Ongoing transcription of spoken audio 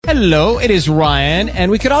Hello, it is Ryan,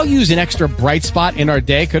 and we could all use an extra bright spot in our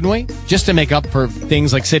day, couldn't we? Just to make up for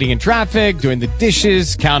things like sitting in traffic, doing the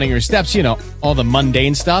dishes, counting your steps, you know, all the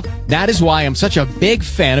mundane stuff. That is why I'm such a big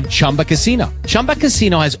fan of Chumba Casino. Chumba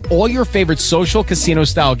Casino has all your favorite social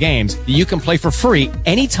casino-style games that you can play for free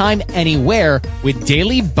anytime, anywhere with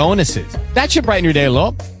daily bonuses. That should brighten your day a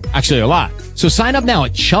little. Actually, a lot. So sign up now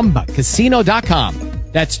at ChumbaCasino.com.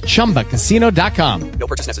 That's ChumbaCasino.com. No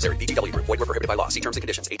purchase necessary. VGW Group. Void where prohibited by law. See terms and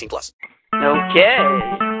conditions. 18 plus. Okay.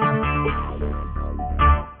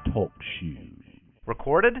 Talk shoes.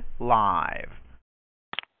 Recorded live.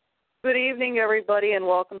 Good evening, everybody, and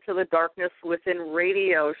welcome to the Darkness Within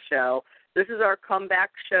radio show. This is our comeback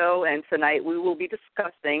show, and tonight we will be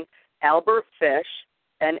discussing Albert Fish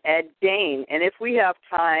and Ed Gein. And if we have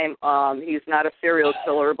time, he's not a serial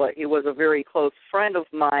killer, but he was a very close friend of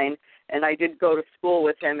mine, and I did go to school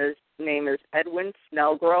with him. His name is Edwin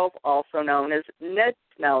Snellgrove, also known as Ned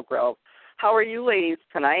Snellgrove. How are you ladies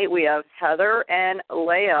tonight? We have Heather and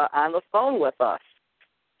Leah on the phone with us.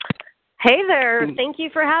 Hey there. Thank you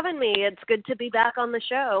for having me. It's good to be back on the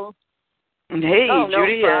show. Hey,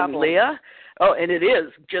 Judy problem. and Leah. Oh, and it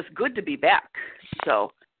is just good to be back.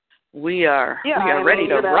 So we are ready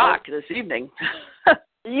to rock this evening.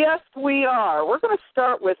 Yes, we are. We're going to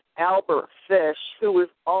start with Albert Fish, who is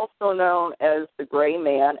also known as the Gray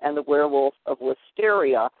Man and the Werewolf of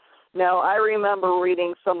Wisteria. Now, I remember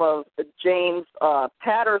reading some of James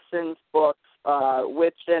Patterson's books,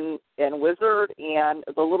 Witch and Wizard, and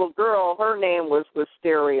the little girl, her name was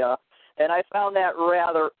Wisteria, and I found that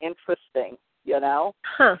rather interesting, you know?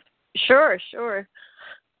 Huh. Sure.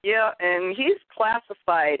 Yeah, and he's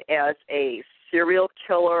classified as a serial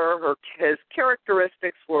killer. His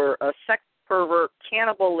characteristics were a sex pervert,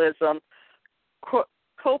 cannibalism,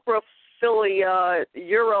 coprophilia,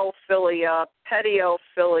 urophilia,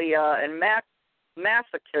 pedophilia, and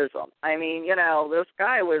masochism. I mean, you know, this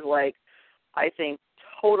guy was like, I think,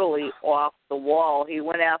 totally off the wall. He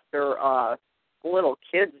went after little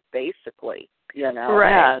kids, basically, you know. Right.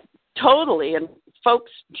 Yeah, totally. And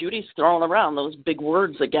folks, Judy's throwing around those big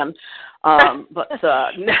words again. But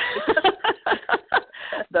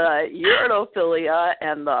the urophilia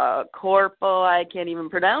and the I can't even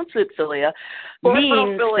pronounce it, philia,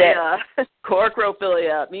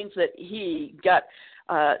 corophilia means that he got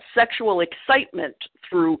sexual excitement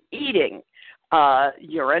through eating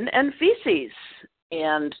urine and feces.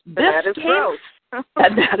 And that is gross.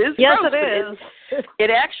 And that is yes, gross. it is. It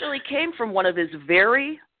actually came from one of his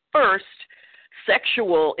very first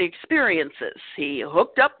sexual experiences. He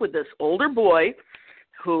hooked up with this older boy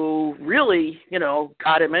who really, you know,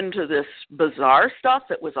 got him into this bizarre stuff.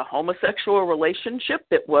 It was a homosexual relationship.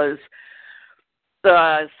 It was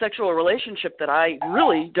the sexual relationship that I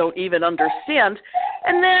really don't even understand.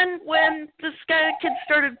 And then when this kid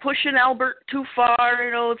started pushing Albert too far,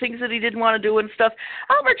 you know, things that he didn't want to do and stuff,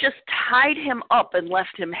 Albert just tied him up and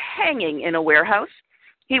left him hanging in a warehouse.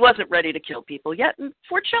 He wasn't ready to kill people yet, and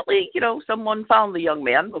fortunately, you know, someone found the young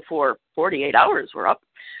man before 48 hours were up.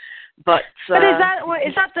 But is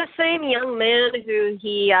that the same young man who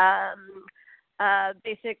he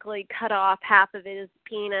basically cut off half of his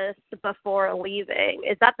penis before leaving?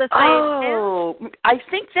 Is that the same? Oh, I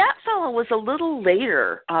think that fellow was a little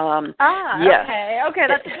later. Yes. Okay,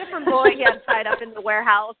 that's a different boy he had tied up in the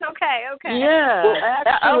warehouse. Okay. Yeah, well,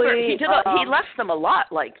 actually, he left them a lot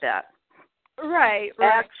like that. Right.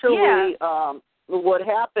 Actually, what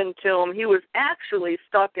happened to him, he was actually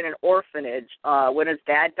stuck in an orphanage when his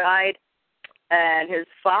dad died, and his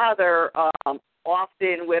father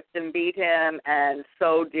often whipped and beat him, and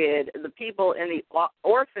so did the people in the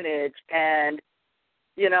orphanage, and,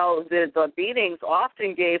 you know, the beatings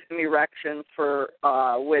often gave him erections for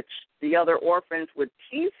which the other orphans would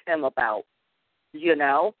tease him about, you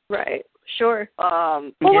know? Right. Sure.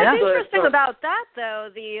 What's interesting about that, though,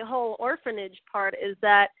 the whole orphanage part, is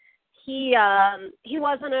that he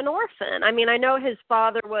wasn't an orphan. I mean, I know his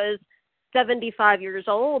father was 75 years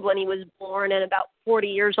old when he was born and about 40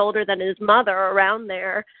 years older than his mother, around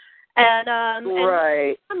there. And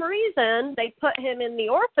for some reason, they put him in the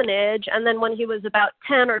orphanage, and then when he was about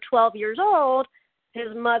 10 or 12 years old,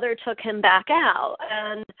 his mother took him back out.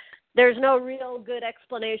 And there's no real good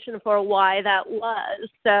explanation for why that was.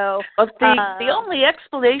 So the only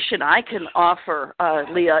explanation I can offer,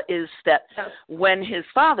 Leah, is that when his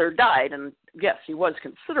father died, and yes, he was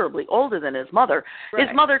considerably older than his mother, his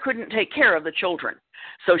mother couldn't take care of the children.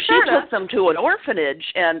 So she took them to an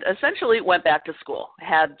orphanage and essentially went back to school,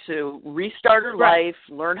 had to restart her life,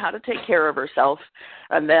 learn how to take care of herself.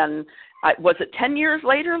 And then, was it 10 years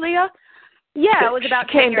later, Leah? Yeah, it was about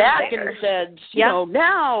she came back later. and said, you know,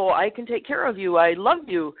 now I can take care of you. I love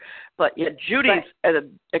you. But yet Judy's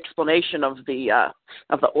explanation of the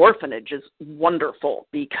orphanage is wonderful,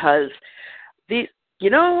 because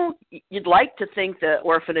you'd like to think that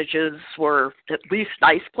orphanages were at least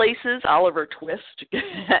nice places. Oliver Twist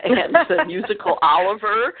and the musical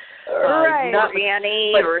Oliver, not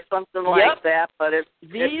Annie or something like that. But it's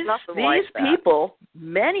nothing like that. These people,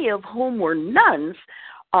 many of whom were nuns,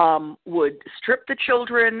 would strip the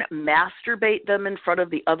children, masturbate them in front of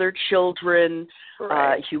the other children,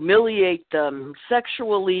 humiliate them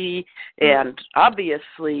sexually, and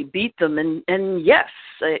obviously beat them. And yes,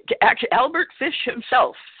 actually, Albert Fish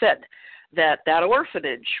himself said that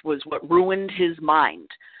orphanage was what ruined his mind.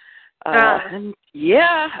 And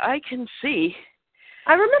yeah, I can see.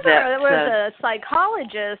 I remember there was a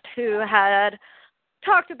psychologist who had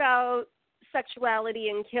talked about sexuality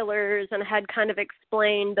in killers and had kind of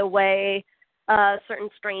explained the way certain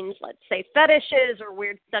strange, let's say, fetishes or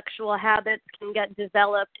weird sexual habits can get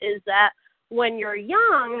developed, is that when you're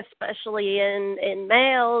young, especially in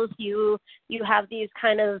males, you have these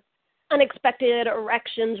kind of unexpected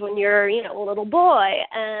erections when you're, a little boy.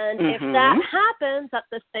 And if that happens at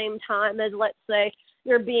the same time as, let's say,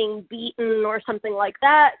 you're being beaten or something like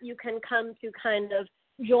that, you can come to kind of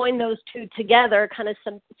join those two together kind of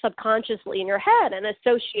subconsciously in your head and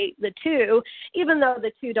associate the two, even though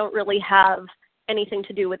the two don't really have anything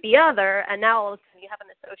to do with the other. And now all of a sudden you have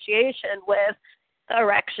an association with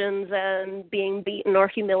erections and being beaten or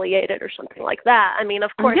humiliated or something like that. I mean,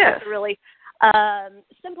 of course, it's a really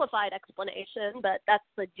simplified explanation, but that's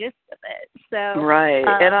the gist of it. So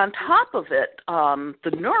and on top of it,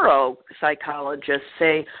 the neuropsychologists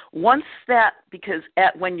say once that, because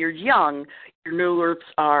when you're young, your nerves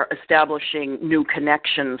are establishing new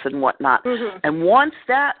connections and whatnot, and once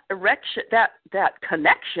that erection, that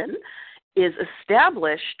connection is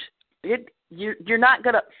established, you're not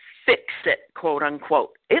going to fix it, quote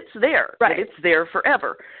unquote. It's there, but it's there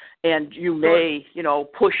forever. And you may,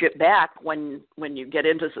 push it back when you get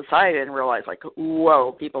into society and realize, like,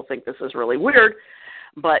 whoa, people think this is really weird.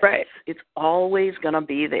 But it's always going to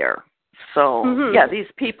be there. So, these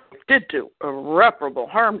people did do irreparable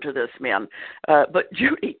harm to this man. But,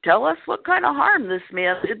 Judy, tell us what kind of harm this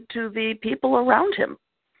man did to the people around him.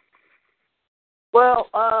 Well,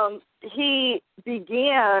 he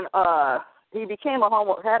had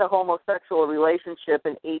a homosexual relationship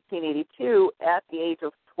in 1882 at the age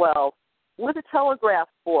of 12 with a telegraph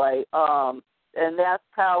boy, and that's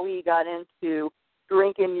how he got into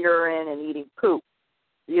drinking urine and eating poop,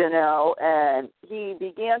 and he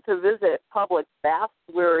began to visit public baths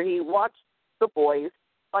where he watched the boys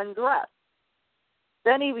undress.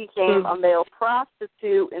 Then he became a male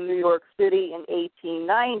prostitute in New York City in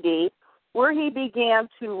 1890, where he began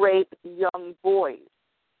to rape young boys.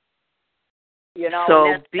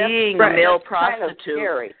 So being a male prostitute, kind of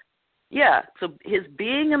scary. So his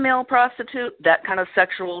being a male prostitute, that kind of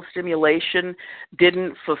sexual stimulation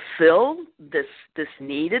didn't fulfill this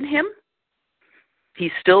need in him. He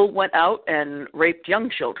still went out and raped young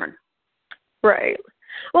children. Right.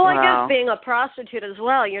 Well, I guess being a prostitute as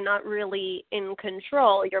well, you're not really in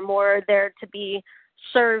control. You're more there to be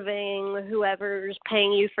serving whoever's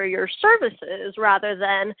paying you for your services, rather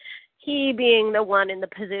than he being the one in the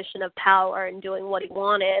position of power and doing what he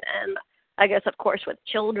wanted. And I guess, of course, with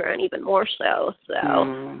children, even more so.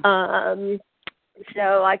 So,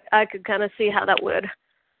 so I could kind of see how that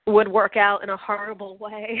would work out in a horrible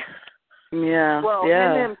way. Yeah. Well,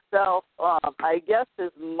 him himself, I guess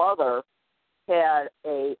his mother had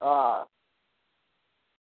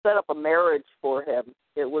set up a marriage for him.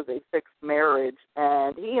 It was a fixed marriage,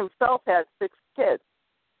 and he himself had 6 kids.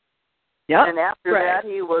 Yep. And after that,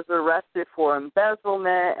 he was arrested for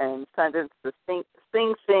embezzlement and sentenced to Sing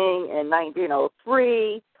Sing in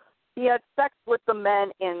 1903. He had sex with the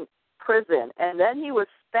men in prison, and then he was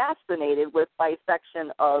fascinated with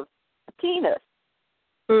dissection of the penis,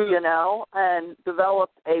 and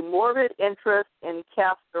developed a morbid interest in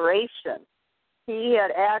castration. He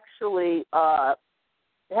had actually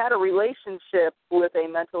had a relationship with a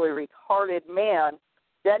mentally retarded man.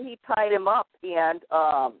 Then he tied him up and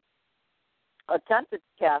attempted to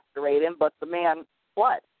castrate him, but the man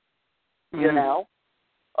fled, He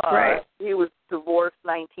was divorced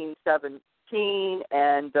 1917,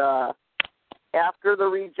 and after the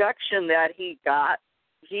rejection that he got,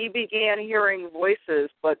 he began hearing voices,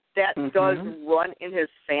 but that does run in his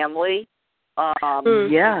family.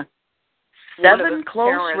 7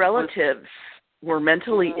 close relatives were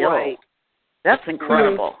mentally ill. That's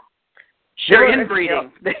incredible. They're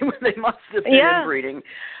inbreeding. They must have been inbreeding.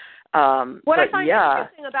 What I find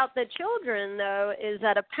interesting about the children, though, is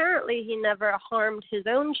that apparently he never harmed his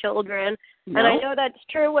own children. No. And I know that's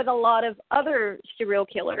true with a lot of other serial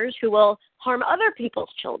killers who will harm other people's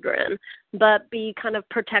children, but be kind of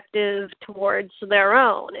protective towards their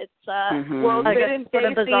own. It's well, didn't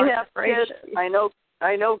Gacy have kids?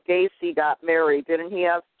 I know Gacy got married. Didn't he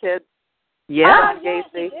have kids? Yeah, Gacy.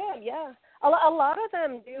 He did, yeah. A lot of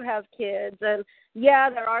them do have kids, and yeah,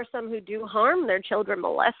 there are some who do harm their children,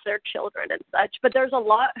 molest their children and such, but there's a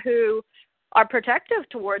lot who are protective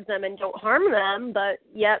towards them and don't harm them, but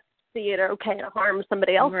yet see it okay to harm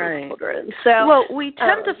somebody else's children. So, well, we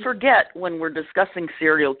tend to forget when we're discussing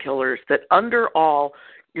serial killers that under all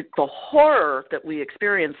the horror that we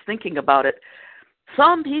experience thinking about it,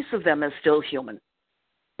 some piece of them is still human.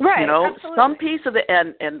 Right, you know, absolutely. Some piece of it,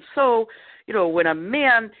 and so, you know, when a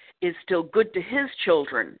man is still good to his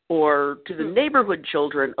children or to the neighborhood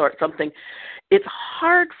children or something, it's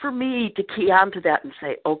hard for me to key onto that and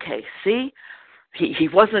say, okay, see, he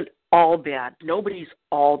wasn't all bad. Nobody's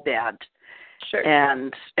all bad. Sure.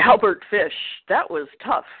 And Albert Fish, that was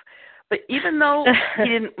tough. But even though he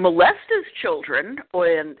didn't molest his children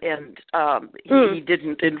he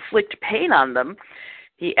didn't inflict pain on them,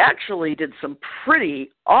 he actually did some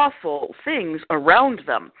pretty awful things around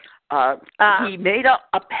them. He made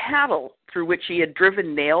a paddle through which he had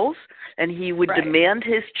driven nails, and he would demand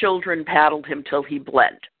his children paddled him till he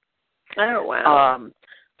bled. Oh, wow.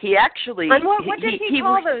 He actually... And what did he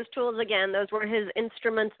call those tools again? Those were his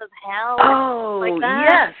instruments of hell? Oh, like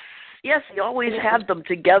that? Yes, he always had them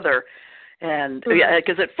together. And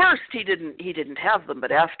because at first he didn't have them,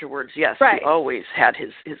 but afterwards, yes, he always had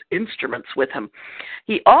his instruments with him.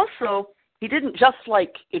 He didn't just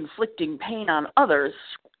like inflicting pain on others.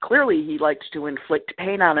 Clearly, he liked to inflict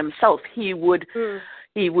pain on himself. He would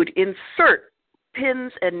insert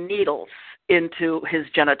pins and needles into his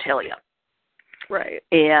genitalia. Right.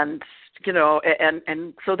 And you know,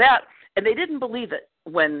 and so that, and they didn't believe it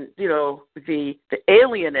when, you know, the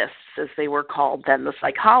alienists, as they were called then, the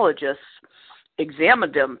psychologists,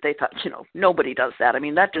 examined him. They thought, you know, nobody does that. I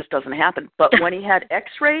mean, that just doesn't happen. But when he had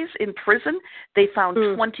x-rays in prison, they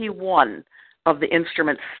found 21 of the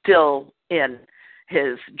instruments still in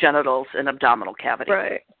his genitals and abdominal cavity.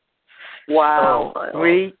 Right. Wow.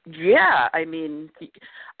 I mean...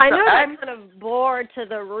 I know that kind of bore to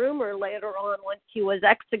the rumor later on once he was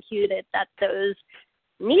executed that those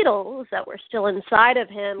needles that were still inside of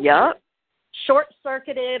him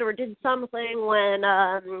short-circuited or did something when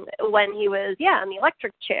he was, in the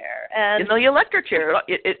electric chair. And in the electric chair,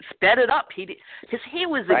 it sped it up. Because he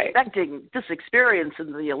was expecting this experience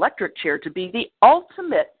in the electric chair to be the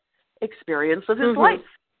ultimate experience of his life.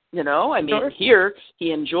 You know, I mean, here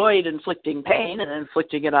he enjoyed inflicting pain and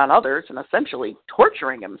inflicting it on others and essentially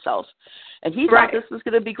torturing himself. And he thought this was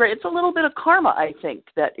going to be great. It's a little bit of karma, I think,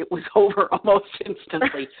 that it was over almost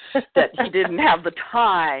instantly, that he didn't have the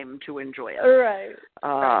time to enjoy it. Right.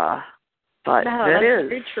 But that is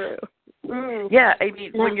very true. Yeah, I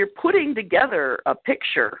mean, when you're putting together a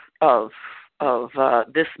picture of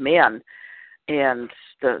this man and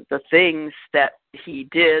the things that he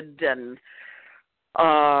did and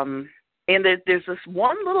there's this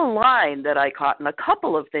one little line that I caught in a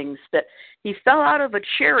couple of things, that he fell out of a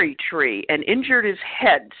cherry tree and injured his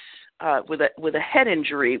head with a head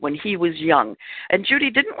injury when he was young. And Judy,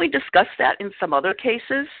 didn't we discuss that in some other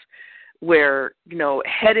cases where, you know,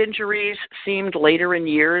 head injuries seemed later in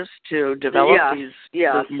years to develop these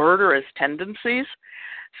murderous tendencies?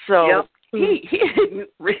 So he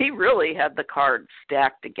really had the cards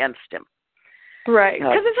stacked against him. Right,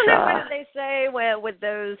 because isn't that what they say with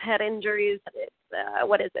those head injuries?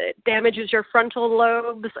 It damages your frontal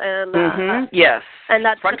lobes and yes, and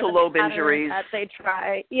that's frontal lobe injuries that they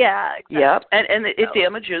try. Yeah, exactly. Yep, and it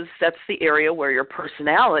damages. That's the area where your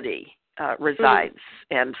personality resides,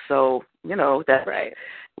 and so you know that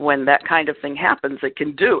when that kind of thing happens, it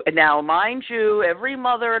can do. And now, mind you, every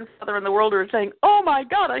mother and father in the world are saying, "Oh my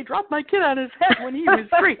God, I dropped my kid on his head when he was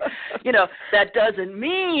 3." You know, that doesn't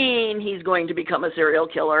mean he's going to become a serial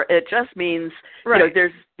killer. It just means you know,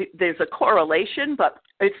 there's a correlation, but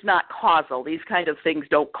it's not causal. These kind of things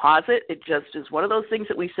don't cause it. It just is one of those things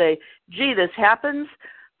that we say, "Gee, this happens,"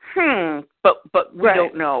 but we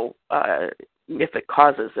don't know if it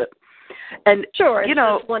causes it. And sure, you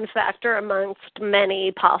know, it's just one factor amongst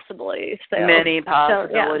many possibly. Many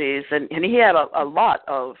possibilities, and he had a lot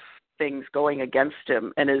of things going against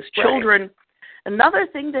him and his children. Another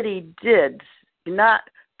thing that he did, not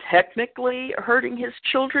technically hurting his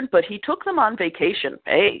children, but he took them on vacation.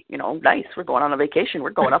 Hey, you know, nice, we're going on a vacation. We're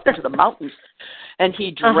going up into the mountains. And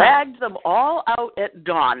he dragged them all out at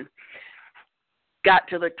dawn got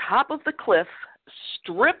to the top of the cliff,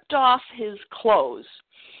 stripped off his clothes,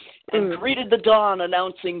 and greeted the dawn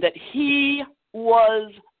announcing that he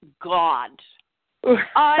was God.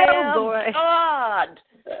 I am God.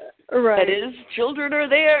 Right. And his children are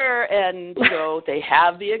there, and they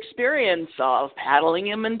have the experience of paddling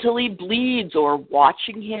him until he bleeds, or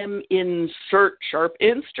watching him insert sharp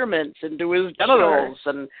instruments into his genitals.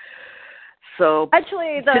 And so,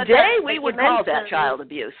 actually, today we would call that child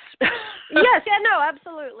abuse. Yes, yeah, no,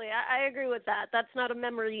 absolutely. I agree with that. That's not a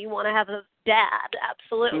memory you want to have of Dad.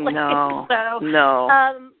 Absolutely. No.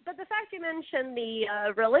 No. But the fact you mentioned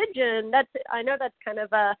the religion, I know that's kind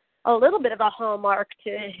of a little bit of a hallmark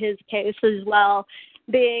to his case as well,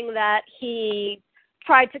 being that he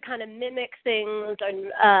tried to kind of mimic things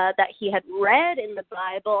that he had read in the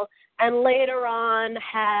Bible, and later on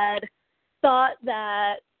had thought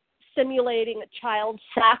that simulating a child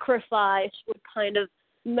sacrifice would kind of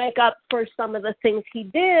make up for some of the things he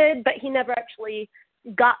did, but he never actually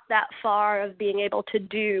got that far of being able to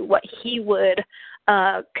do what he would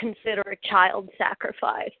consider a child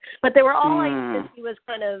sacrifice. But they were all ideas he was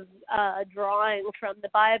kind of drawing from the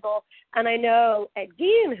Bible. And I know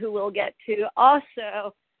Gein, who we'll get to,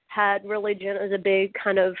 also had religion as a big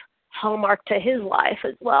kind of hallmark to his life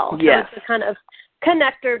as well. Yes. So it's a kind of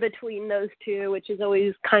connector between those two, which is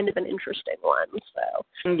always kind of an interesting one.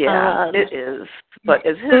 So yeah, it is. But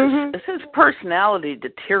as his personality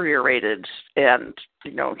deteriorated and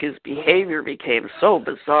his behavior became so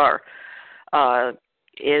bizarre,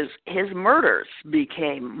 his murders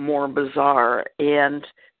became more bizarre and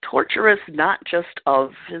torturous, not just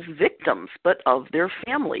of his victims but of their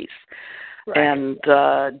families. Right. And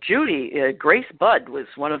Grace Budd was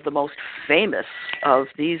one of the most famous of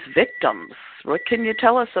these victims. What can you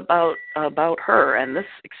tell us about her and this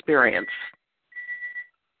experience?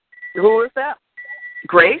 Who was that?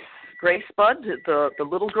 Grace Budd, the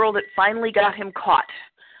little girl that finally got him caught.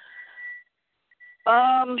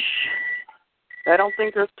 I don't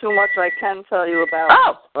think there's too much I can tell you about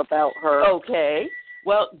her. Okay.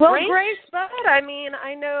 Well, Grace Budd, I mean,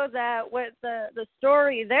 I know that what the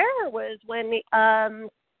story there was when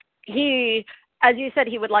he, as you said,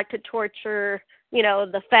 he would like to torture,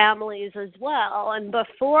 the families as well. And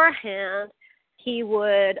beforehand, he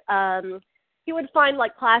would find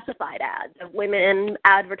like classified ads of women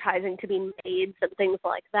advertising to be maids and things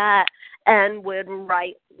like that, and would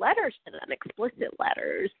write letters to them, explicit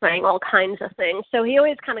letters, saying all kinds of things. So he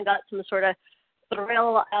always kind of got some sort of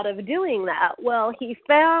thrill out of doing that. Well, he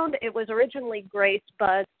found it was originally Grace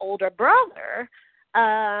Budd's older brother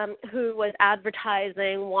who was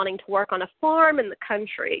advertising wanting to work on a farm in the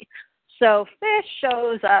country. So Fish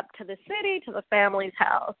shows up to the city, to the family's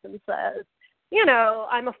house, and says,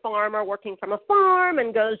 I'm a farmer working from a farm,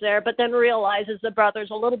 and goes there, but then realizes the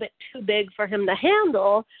brother's a little bit too big for him to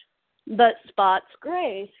handle, but spots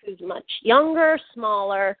Grace, who's much younger,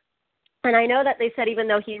 smaller. And I know that they said even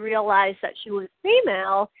though he realized that she was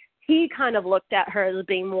female, he kind of looked at her as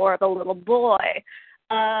being more of a little boy.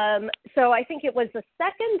 So I think it was the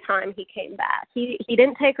second time he came back. He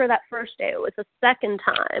didn't take her that first day. It was the second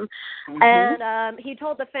time. And he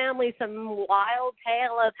told the family some wild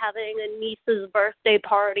tale of having a niece's birthday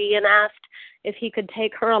party and asked if he could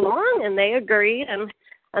take her along, and they agreed,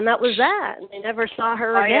 and that was that. They never saw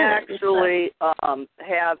her again. I actually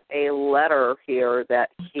have a letter here that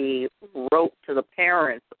he wrote to the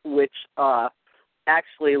parents, which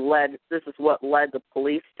actually this is what led the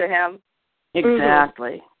police to him.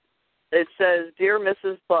 Exactly. It says, Dear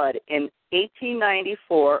Mrs. Budd, in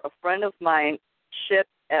 1894, a friend of mine shipped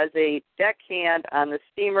as a deckhand on the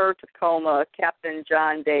steamer Tacoma, Captain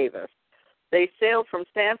John Davis. They sailed from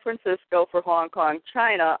San Francisco for Hong Kong,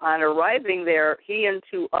 China. On arriving there, he and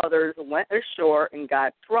two others went ashore and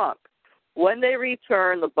got drunk. When they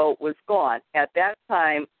returned, the boat was gone. At that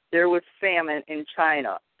time, there was famine in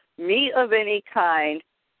China. Meat of any kind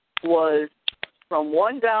was from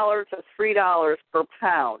 $1 to $3 per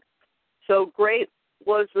pound. So great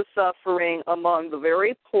was the suffering among the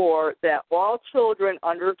very poor that all children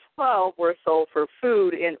under 12 were sold for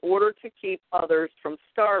food in order to keep others from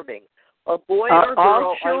starving. A boy or girl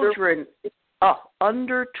all children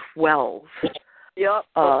under 12. Yep.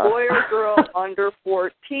 A boy or girl under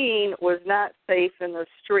 14 was not safe in the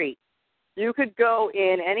street. You could go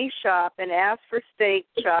in any shop and ask for steak,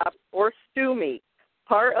 chops, or stew meat.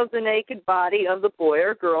 Part of the naked body of the boy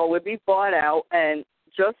or girl would be bought out and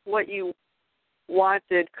just what you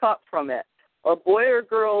wanted cut from it. A boy or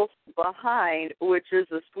girl's behind, which is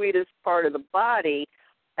the sweetest part of the body,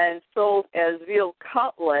 and sold as veal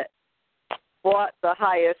cutlet, bought the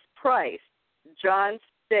highest price. John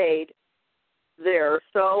stayed there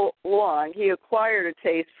so long, he acquired a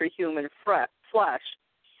taste for human flesh.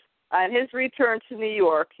 On his return to New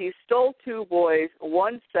York, he stole 2 boys,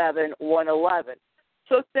 one 7, one 11,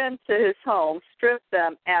 took them to his home, stripped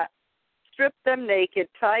them naked,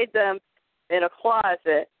 tied them in a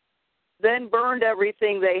closet, then burned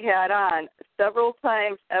everything they had on several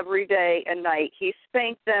times every day and night. He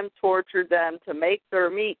spanked them, tortured them to make their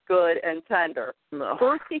meat good and tender. No.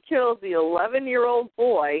 First, he kills the 11-year-old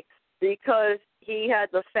boy because he had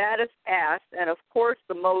the fattest ass and, of course,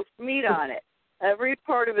 the most meat on it. Every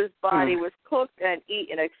part of his body was cooked and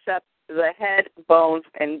eaten except the head, bones,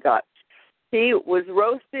 and guts. He was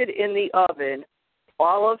roasted in the oven,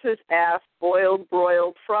 all of his ass, boiled,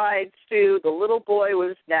 broiled, fried, stewed. The little boy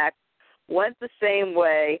was next, went the same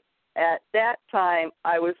way. At that time,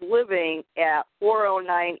 I was living at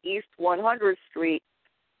 409 East 100th Street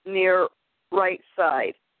near Right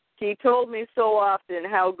Side. He told me so often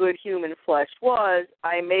how good human flesh was,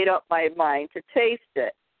 I made up my mind to taste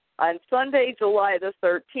it. On Sunday, July the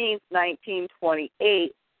 13th,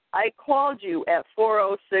 1928, I called you at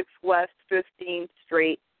 406 West 15th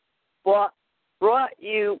Street, brought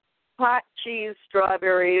you hot cheese,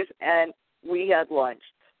 strawberries, and we had lunch.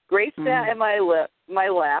 Grace sat in my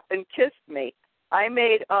lap and kissed me. I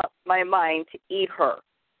made up my mind to eat her.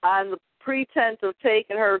 On the pretense of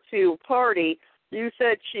taking her to a party, you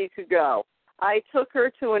said she could go. I took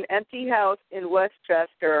her to an empty house in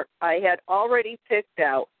Westchester I had already picked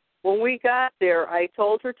out. When we got there, I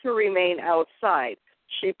told her to remain outside.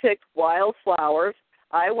 She picked wildflowers.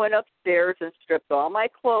 I went upstairs and stripped all my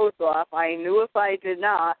clothes off. I knew if I did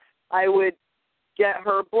not, I would get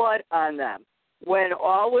her blood on them. When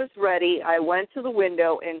all was ready, I went to the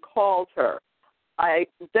window and called her.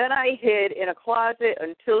 Then I hid in a closet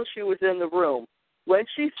until she was in the room. When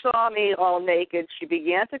she saw me all naked, she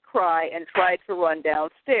began to cry and tried to run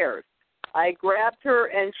downstairs. I grabbed her,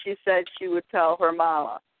 and she said she would tell her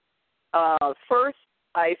mama. First,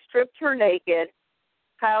 I stripped her naked.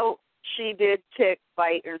 How she did tick,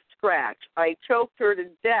 bite, and scratch. I choked her to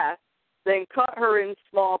death, then cut her in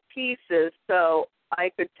small pieces so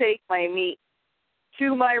I could take my meat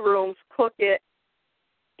to my rooms, cook it,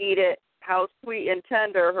 eat it. How sweet and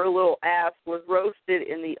tender her little ass was roasted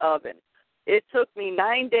in the oven. It took me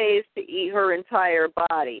 9 days to eat her entire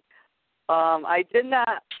body. I did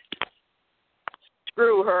not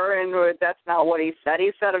screw her, and that's not what he said.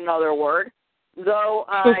 He said another word. Though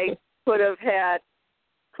I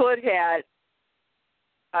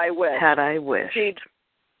I wish. Had I wished.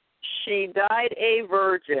 She died a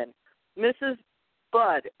virgin. Mrs.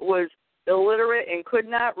 Budd was illiterate and could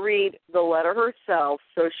not read the letter herself,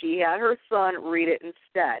 so she had her son read it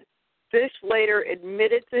instead. Fish later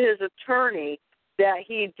admitted to his attorney that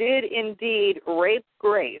he did indeed rape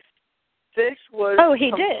Grace. Fish was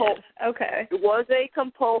was a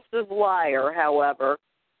compulsive liar, however,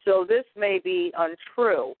 so this may be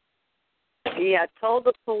untrue. He had told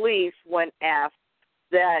the police when asked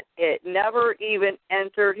that it never even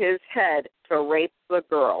entered his head to rape the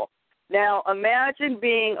girl. Now, imagine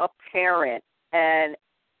being a parent and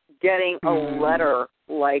getting a letter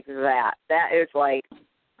like that. That is like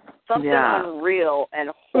something unreal and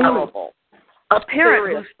horrible. A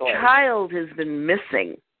parent whose child has been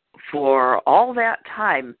missing for all that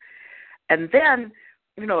time, and then,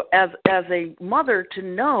 you know, as a mother, to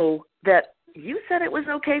know that you said it was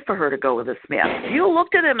okay for her to go with this man. You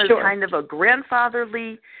looked at him as kind of a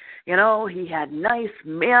grandfatherly, you know, he had nice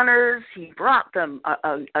manners. He brought them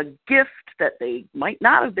a gift that they might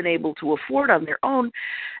not have been able to afford on their own.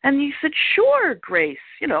 And you said, sure, Grace,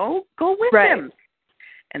 you know, go with him.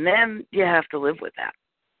 And then you have to live with that.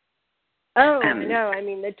 Oh, no, I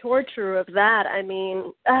mean, the torture of that, I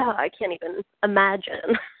mean, I can't even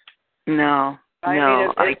imagine. No. I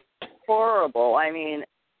mean, it's horrible. I mean,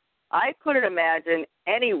 I couldn't imagine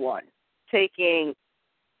anyone taking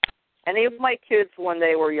any of my kids when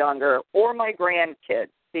they were younger or my grandkids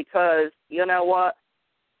because, you know what,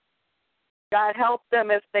 God help them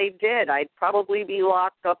if they did. I'd probably be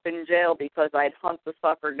locked up in jail because I'd hunt the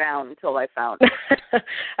sucker down until I found him.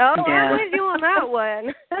 I'm with you on that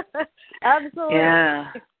one. Absolutely.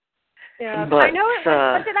 Yeah. But, I know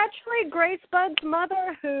was it actually Grace Budd's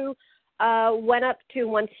mother who went up to,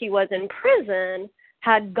 once he was in prison,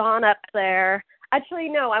 had gone up there. Actually,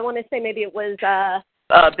 no, I want to say maybe it was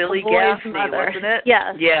Billy Gaffney, wasn't it?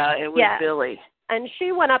 Yes. Yeah, it was Billy. And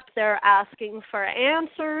she went up there asking for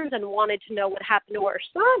answers and wanted to know what happened to her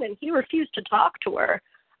son, and he refused to talk to her,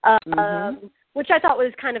 which I thought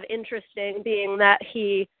was kind of interesting, being that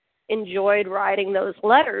he enjoyed writing those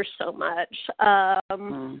letters so much.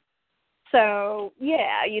 So,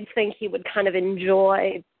 yeah, you'd think he would kind of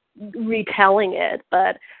enjoy retelling it,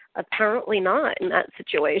 but apparently not in that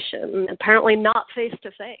situation. Apparently not face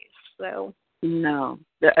to face. So no,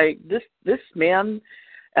 this man,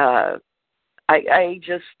 I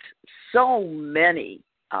just so many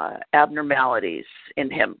abnormalities in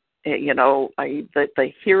him.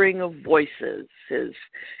 The hearing of voices, his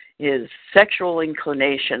sexual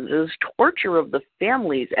inclinations, his torture of the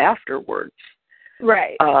families afterwards.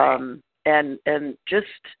 Right. And just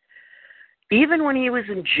even when he was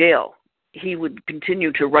in jail, he would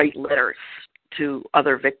continue to write letters to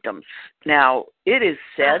other victims. Now, it is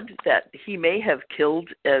said that he may have killed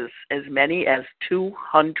as many as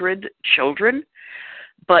 200 children,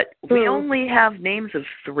 but we only have names of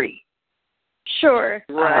 3. Sure.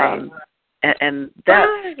 Right. And that's,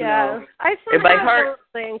 I somehow don't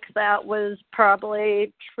think that was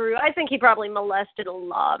probably true. I think he probably molested a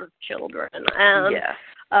lot of children.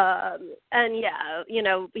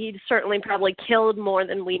 He certainly probably killed more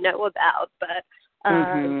than we know about, but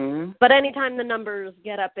anytime the numbers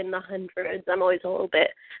get up in the hundreds, I'm always a little bit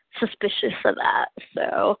suspicious of that.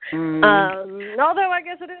 So, although I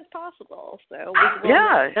guess it is possible. So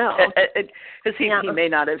because he may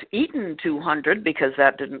not have eaten 200 because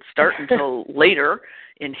that didn't start until later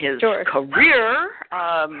in his career.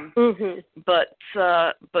 But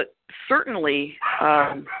certainly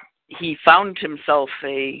he found himself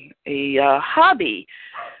a hobby.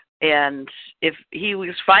 And if he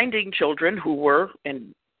was finding children who were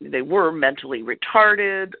mentally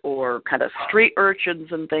retarded or kind of street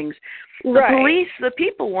urchins and things, the police, the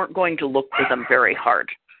people weren't going to look for them very hard.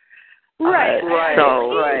 Right.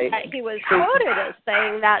 He was quoted as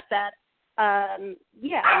saying that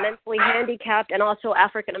mentally handicapped and also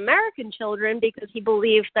African American children, because he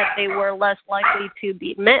believed that they were less likely to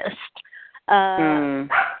be missed, and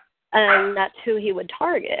that's who he would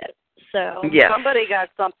target. So somebody got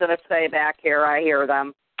something to say back here. I hear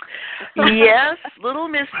them. Yes, little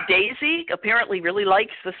Miss Daisy apparently really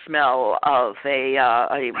likes the smell of a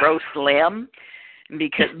roast lamb,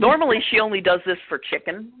 because normally she only does this for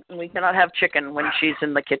chicken, and we cannot have chicken when she's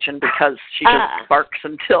in the kitchen because she just barks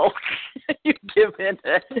until you give in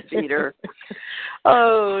and feed her.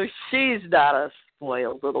 Oh, she's not a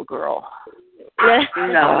spoiled little girl. No,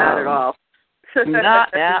 not at all.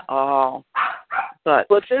 Not at all. But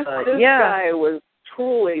this guy was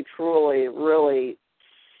truly, truly, really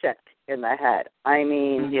sick in the head. I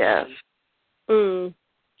mean, yes.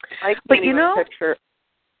 I can't even picture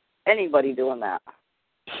anybody doing that.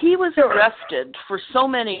 He was arrested for so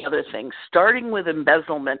many other things, starting with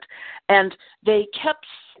embezzlement, and they kept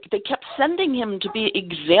sending him to be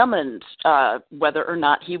examined whether or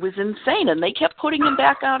not he was insane, and they kept putting him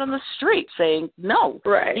back out on the street saying, no,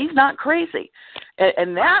 he's not crazy.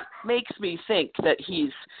 And that makes me think that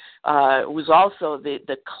he's was also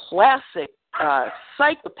the classic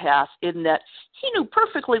psychopath, in that he knew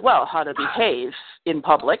perfectly well how to behave in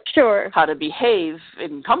public, how to behave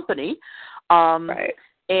in company,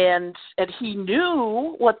 and he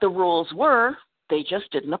knew what the rules were. They just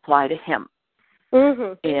didn't apply to him.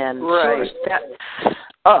 And well,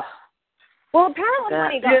 apparently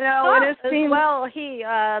when he got caught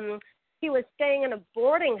he was staying in a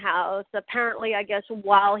boarding house, apparently, I guess,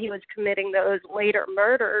 while he was committing those later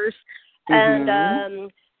murders.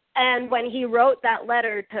 And when he wrote that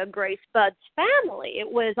letter to Grace Budd's family,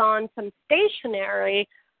 it was on some stationery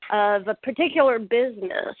of a particular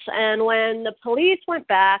business. And when the police went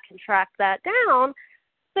back and tracked that down,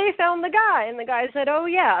 they found the guy, and the guy said, oh,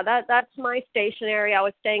 yeah, that's my stationery. I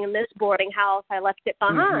was staying in this boarding house. I left it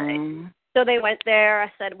behind. So they went there.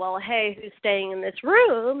 I said, well, hey, who's staying in this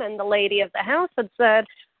room? And the lady of the house had said,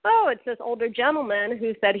 oh, it's this older gentleman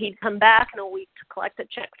who said he'd come back in a week to collect a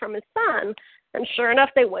check from his son. And sure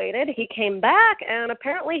enough, they waited. He came back, and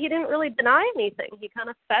apparently he didn't really deny anything. He kind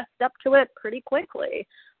of fessed up to it pretty quickly.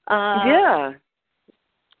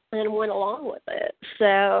 And went along with it. So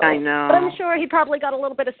I know. But I'm sure he probably got a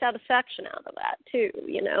little bit of satisfaction out of that too.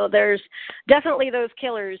 You know, there's definitely those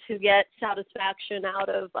killers who get satisfaction out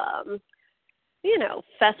of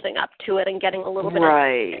fessing up to it and getting a little bit of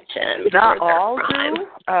attention. Not all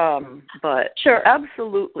do, but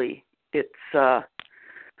absolutely. It's I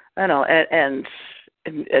know, and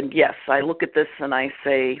yes, I look at this and I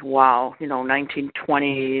say, wow,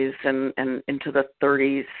 1920s and into the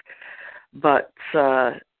 30s, but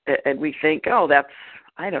and we think, oh, that's,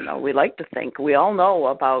 I don't know, we like to think. We all know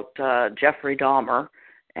about Jeffrey Dahmer,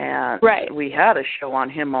 and we had a show on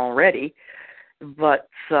him already, but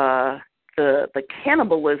the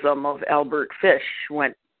cannibalism of Albert Fish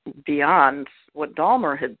went beyond what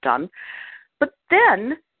Dahmer had done. But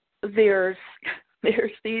then there's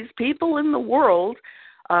these people in the world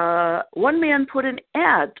one man put an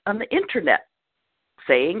ad on the internet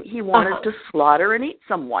saying he wanted to slaughter and eat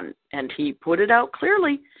someone, and he put it out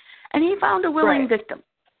clearly, and he found a willing victim.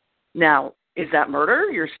 Now, is that murder?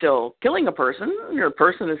 You're still killing a person. Your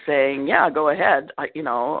person is saying, yeah, go ahead. I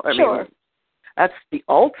mean, that's the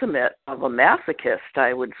ultimate of a masochist,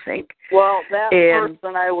 I would think. Well, that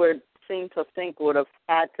person I would seem to think would have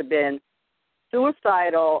had to been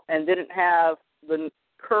suicidal and didn't have the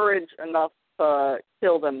courage enough to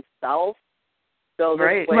kill themselves. So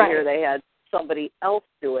this way here they had somebody else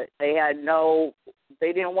do it. They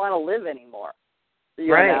didn't want to live anymore.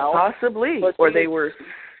 You know? Possibly. But or they were,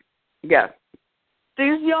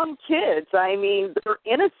 These young kids, I mean, they're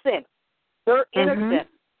innocent. They're innocent.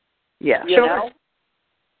 Yeah, you know?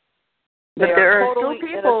 But there are totally still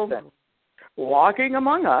people innocent. walking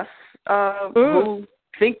among us who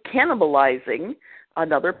think cannibalizing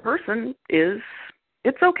another person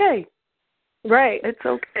it's okay. Right. It's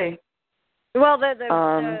okay. Well,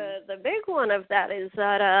 the big one of that is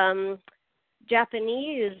that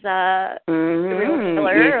Japanese serial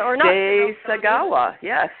killer, or not Sagawa,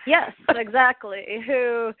 yes. Yes, exactly,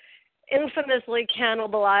 who infamously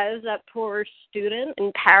cannibalized that poor student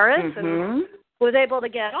in Paris and was able to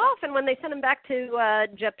get off. And when they sent him back to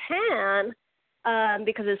Japan,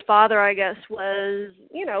 because his father, I guess, was,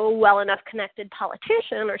 a well enough connected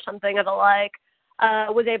politician or something of the like,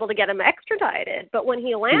 was able to get him extradited. But when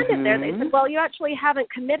he landed there, they said, well, you actually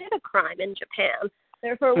haven't committed a crime in Japan.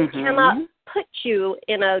 Therefore, we cannot put you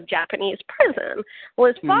in a Japanese prison.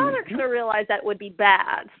 Well, his father kind of realized that would be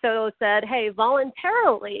bad. So said, hey,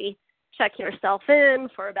 voluntarily check yourself in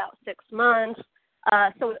for about 6 months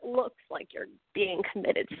so it looks like you're being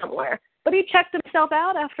committed somewhere. But he checked himself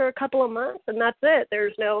out after a couple of months, and that's it.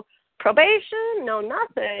 There's no probation, no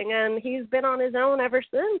nothing. And he's been on his own ever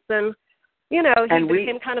since. And he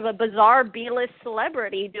became kind of a bizarre B-list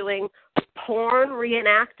celebrity doing porn,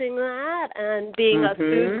 reenacting that, and being a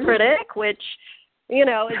food critic, which,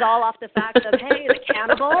 is all off the fact of, hey, the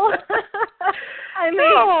cannibal. I mean,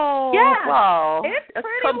 wow. It's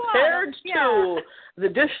pretty compared wild. to the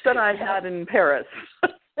dish that I had in Paris.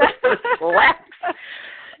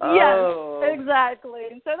 Yes,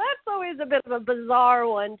 exactly. So that's always a bit of a bizarre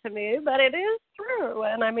one to me, but it is true.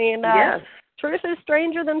 And I mean, truth is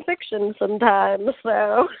stranger than fiction sometimes.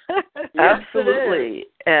 So absolutely,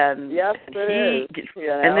 and it is.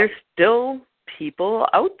 And there's still people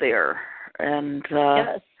out there, and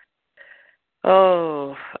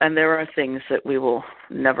and there are things that we will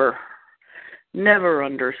never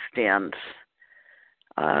understand.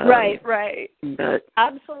 Right. But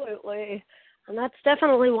absolutely. And that's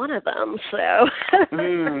definitely one of them, so.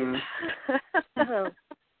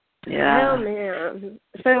 Yeah. Oh, man.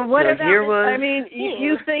 So what about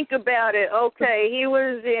you think about it. Okay, he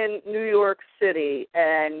was in New York City,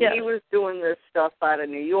 and he was doing this stuff out of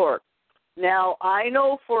New York. Now, I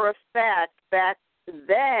know for a fact back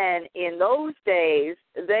then, in those days,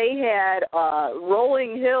 they had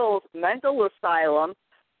Rolling Hills Mental Asylum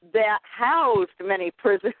that housed many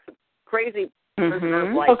crazy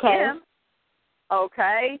prisoners like him.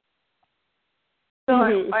 Okay. So,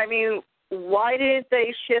 I mean, why didn't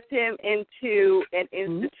they ship him into an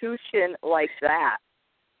institution like that?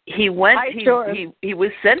 He went. He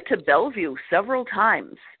was sent to Bellevue several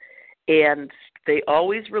times, and they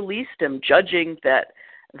always released him, judging that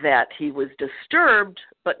he was disturbed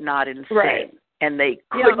but not insane, right. And they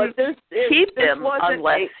couldn't keep him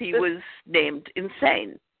unless he was named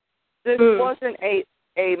insane. This wasn't a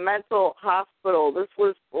mental hospital. This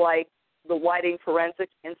was like the Whiting Forensic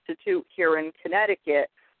Institute here in Connecticut,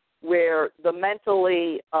 where the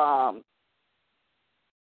mentally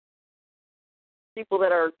people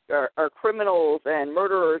that are criminals and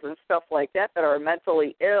murderers and stuff like that are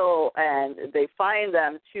mentally ill, and they find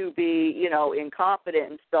them to be,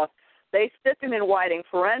 incompetent and stuff, they stick them in Whiting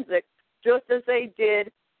Forensic just as they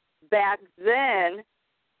did back then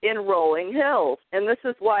in Rolling Hills. And this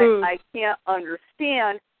is why I can't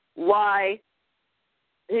understand why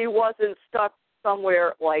he wasn't stuck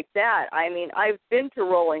somewhere like that. I mean, I've been to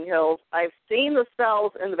Rolling Hills. I've seen the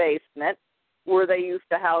cells in the basement where they used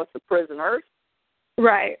to house the prisoners.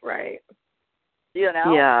 Right.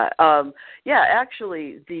 Yeah,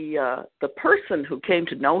 actually, the person who came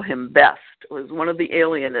to know him best was one of the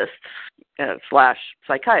alienists /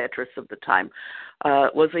 psychiatrists of the time,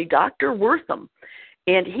 was a Dr. Wortham.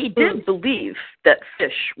 And he did believe that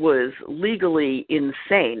Fish was legally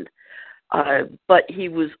insane, but he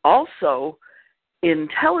was also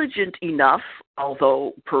intelligent enough,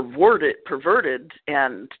 although perverted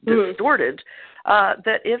and distorted,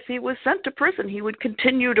 that if he was sent to prison, he would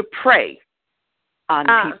continue to prey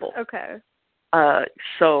on people. Okay.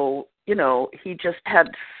 So, he just had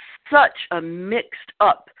such a mixed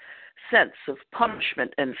up sense of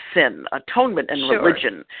punishment and sin, atonement and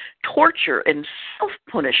religion, torture and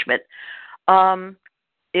self-punishment.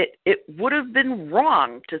 It would have been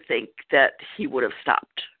wrong to think that he would have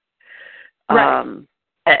stopped. Right.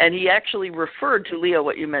 And he actually referred to, Leah,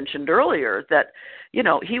 what you mentioned earlier, that,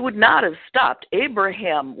 he would not have stopped.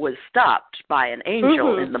 Abraham was stopped by an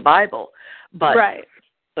angel in the Bible.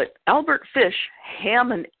 But Albert Fish,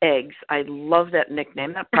 Ham and Eggs, I love that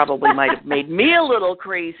nickname. That probably might have made me a little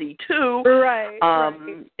crazy, too. Right.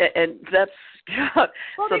 And that's... Well,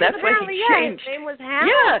 so that's why he changed. His name was Ham,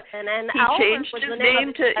 and he Albert changed was his the name name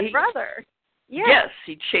of to his brother. Yeah. Yes,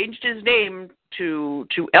 he changed his name to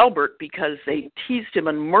Albert because they teased him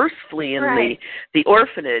unmercifully in the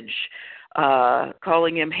orphanage,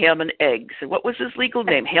 calling him Ham and Eggs. And what was his legal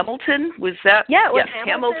name? Hamilton? Was that? Yeah, it was yes,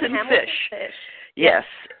 Hamilton Fish. Yes,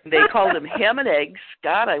 they called him Ham and Eggs.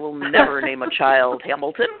 God, I will never name a child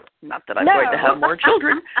Hamilton. Not that I'm going to have more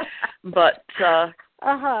children, but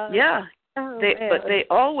yeah. But they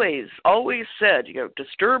always said,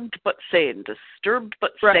 disturbed but sane,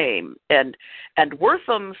 sane. And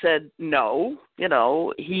Wortham said, no,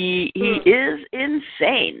 he is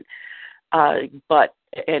insane.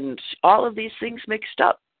 And all of these things mixed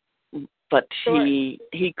up. But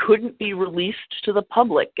he couldn't be released to the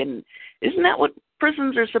public. And isn't that what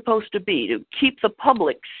prisons are supposed to be? To keep the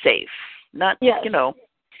public safe, not,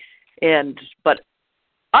 but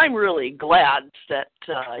I'm really glad that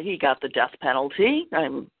he got the death penalty.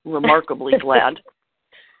 I'm remarkably glad.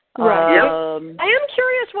 I am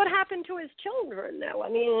curious what happened to his children, though. I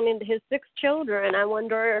mean, his 6 children. I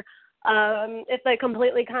wonder if they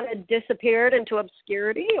completely kind of disappeared into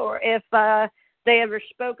obscurity, or if they ever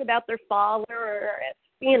spoke about their father, or if,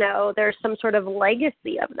 there's some sort of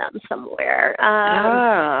legacy of them somewhere.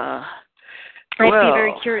 I'd be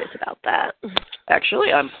very curious about that.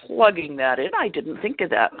 Actually, I'm plugging that in. I didn't think of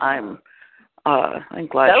that. I'm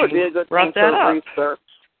glad that would be a good brought thing that for up. research.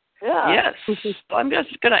 Yeah. Yes. I'm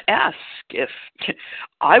just going to ask if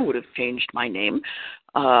I would have changed my name.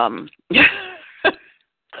 But, yes.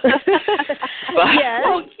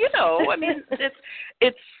 Well, I mean,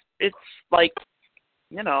 it's like,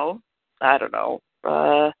 I don't know.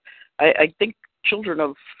 I think children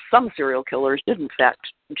of some serial killers did, in fact,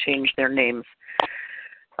 change their names.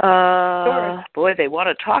 Boy, they want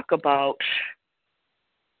to talk about...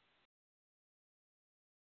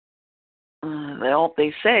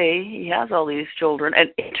 they say he has all these children. And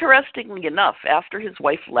interestingly enough, after his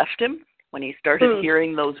wife left him, when he started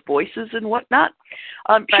hearing those voices and whatnot,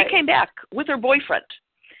 she came back with her boyfriend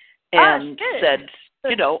and said,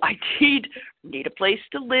 I need a place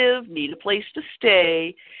to live, need a place to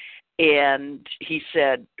stay. And he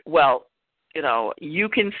said, well, you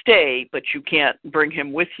can stay, but you can't bring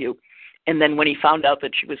him with you. And then when he found out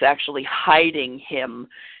that she was actually hiding him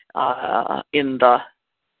in the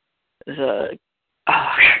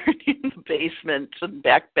in the basement and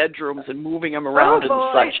back bedrooms and moving him around and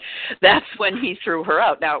such, that's when he threw her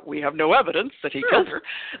out. Now, we have no evidence that he killed her,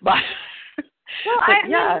 but... Well, but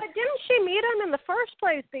didn't she meet him in the first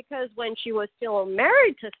place? Because when she was still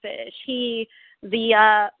married to Fish,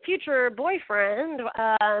 the future boyfriend,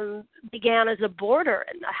 began as a boarder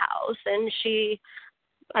in the house, and she,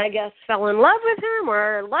 I guess, fell in love with him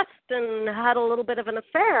or left and had a little bit of an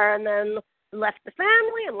affair, and then left the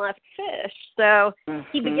family and left Fish. So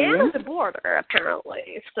he began as a boarder,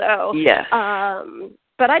 apparently. So yes.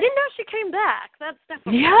 But I didn't know she came back. That's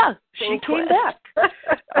definitely she came back.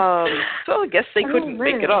 So I guess they couldn't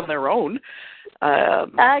make it on their own.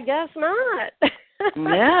 I guess not.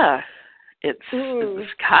 Yeah, it's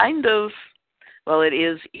kind of, well, it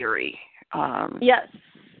is eerie. Yes.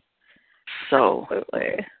 So,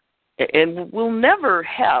 absolutely. And we'll never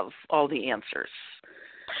have all the answers.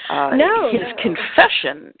 His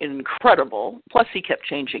confession, incredible. Plus, he kept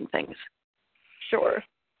changing things. Sure.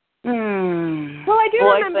 Well, I do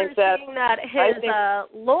remember seeing that his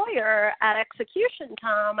lawyer at execution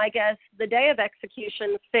time, I guess the day of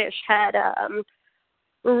execution, Fish had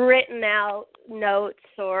written out notes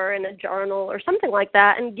or in a journal or something like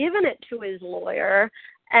that and given it to his lawyer.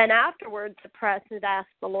 And afterwards, the press had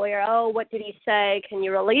asked the lawyer, oh, what did he say? Can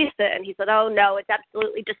you release it? And he said, oh, no, it's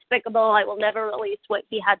absolutely despicable. I will never release what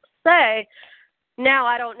he had to say. Now,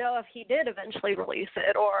 I don't know if he did eventually release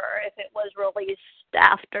it or if it was released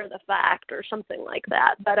after the fact or something like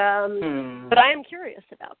that. But I am curious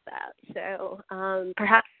about that. So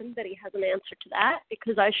perhaps somebody has an answer to that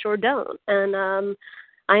because I sure don't. And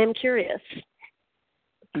I am curious.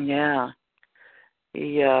 Yeah.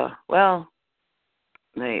 Well,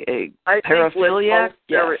 a paraphiliac,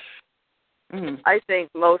 yes. I think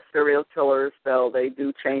most serial killers, though, they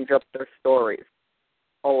do change up their stories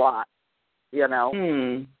a lot,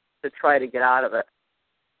 to try to get out of it.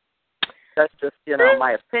 That's just,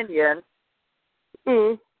 my opinion.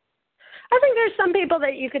 I think there's some people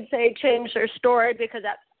that you could say change their story because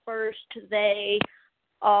at first they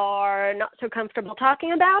are not so comfortable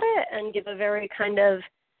talking about it and give a very kind of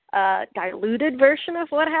diluted version of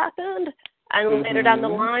what happened. And later down the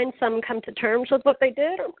line, some come to terms with what they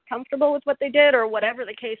did or comfortable with what they did or whatever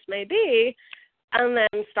the case may be, and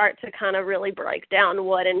then start to kind of really break down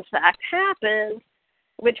what in fact happened,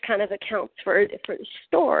 which kind of accounts for a different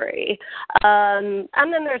story. And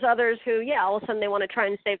then there's others who, all of a sudden they want to try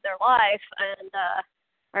and save their life and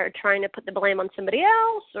are trying to put the blame on somebody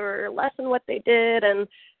else or lessen what they did. And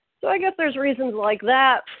so I guess there's reasons like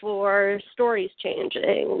that for stories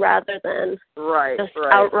changing rather than just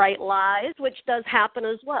outright lies, which does happen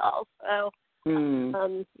as well. So,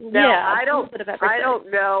 now, I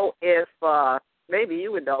don't know if, maybe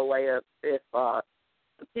you would know, Leah, if the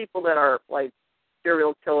people that are like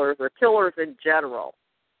serial killers or killers in general,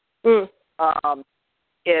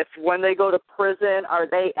 if when they go to prison, are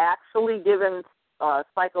they actually given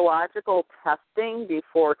psychological testing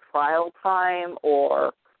before trial time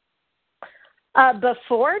or?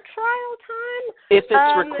 Before trial time? If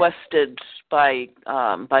it's requested by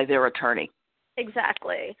their attorney.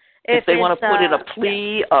 Exactly. If they want to put in a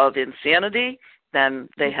plea of insanity, then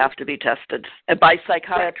they have to be tested by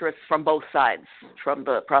psychiatrists from both sides, from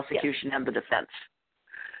the prosecution and the defense.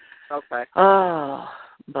 Okay.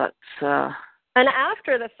 But... And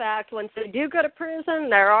after the fact, once they do go to prison,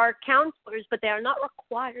 there are counselors, but they are not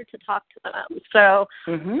required to talk to them. So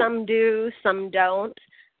some do, some don't.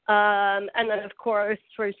 And then, of course,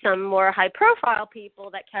 for some more high-profile people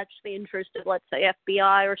that catch the interest of, let's say,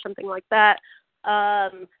 FBI or something like that,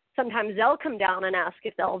 sometimes they'll come down and ask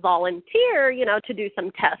if they'll volunteer, to do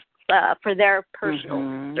some tests for their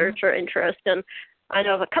personal search or interest. And I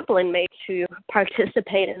know of a couple inmates who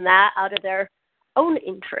participate in that out of their own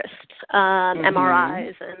interest,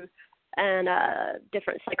 MRIs and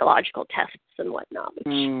different psychological tests and whatnot, which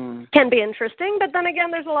can be interesting. But then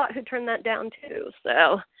again, there's a lot who turn that down too.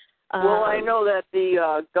 So, well, I know that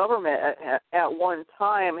the government at one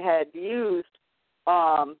time had used,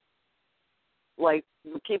 like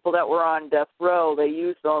the people that were on death row, they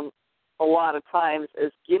used them a lot of times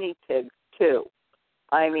as guinea pigs too.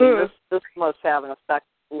 I mean, this must have an effect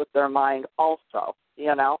with their mind also,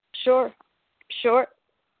 Sure.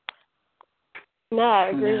 No, I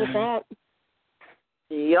agree with that.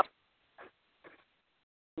 Yep,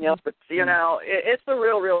 but, it's a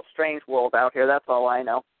real strange world out here. That's all I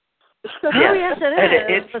know. Oh, yes,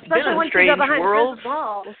 it is. It's been a strange world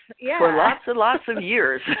for lots and lots of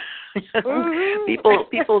years.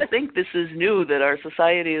 People think this is new, that our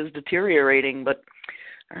society is deteriorating, but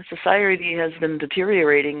our society has been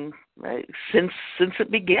deteriorating since it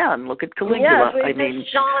began. Look at Caligula. Yes, we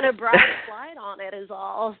just shone a bright light on it is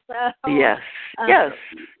all. So, yes.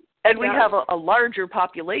 And we have a larger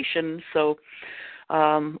population, so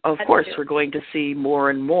of course we're going to see more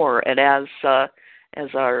and more. And as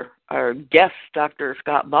our guest, Dr.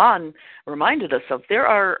 Scott Bond, reminded us of, there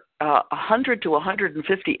are 100 to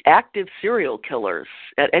 150 active serial killers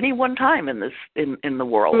at any one time in the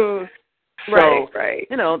world. So, right.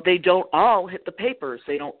 They don't all hit the papers.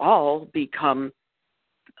 They don't all become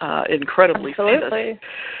incredibly famous.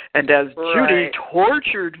 And as Judy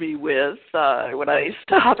tortured me with when I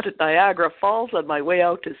stopped at Niagara Falls on my way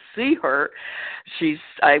out to see her,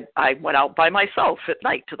 I went out by myself at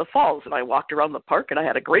night to the falls, and I walked around the park, and I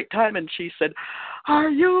had a great time, and she said, "Are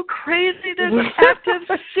you crazy? There's an active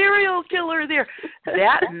serial killer there."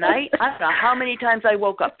 That night, I don't know how many times I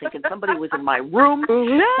woke up thinking somebody was in my room.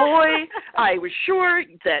 Boy, I was sure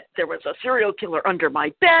that there was a serial killer under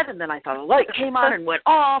my bed, and then I thought a light came on and went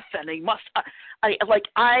off, and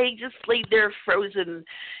I just laid there frozen,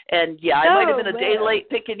 and I might have been a day late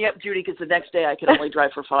picking you up, Judy, because the next day I could only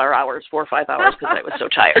drive for 4 or 5 hours because I was so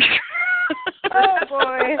tired. Oh,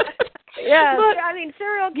 boy. Yeah, I mean,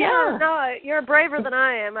 serial killers, no, you're braver than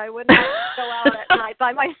I am. I wouldn't go out at night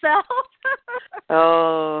by myself.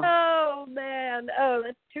 Oh, man. Oh,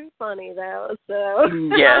 that's too funny, though. So.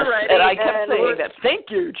 Yes, and I kept saying that. Thank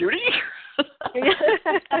you, Judy.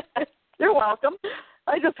 You're welcome.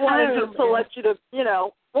 I just wanted to let you to,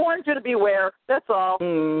 wanted you to beware. That's all.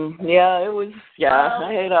 It was,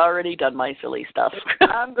 I had already done my silly stuff.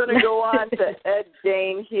 I'm going to go on to Ed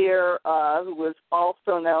Gein here, who was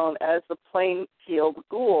also known as the Plainfield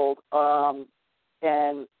Gould.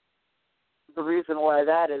 And the reason why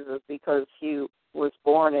that is because he was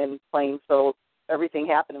born in Plainfield. Everything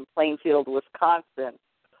happened in Plainfield, Wisconsin.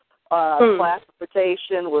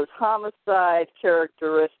 Classification was homicide,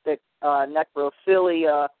 characteristic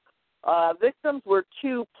necrophilia. Victims were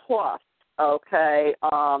 2+. Okay.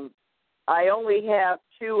 I only have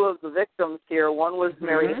 2 of the victims here. One was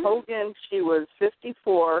Mary Hogan. She was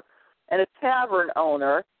 54 and a tavern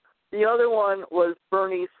owner. The other one was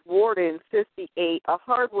Bernice Warden, 58, a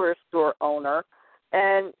hardware store owner.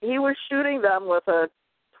 And he was shooting them with a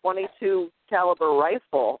 .22 caliber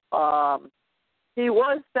rifle. He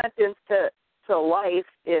was sentenced to life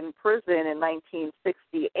in prison in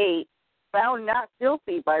 1968, found not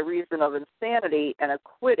guilty by reason of insanity, and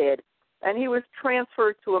acquitted. And he was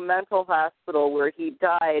transferred to a mental hospital where he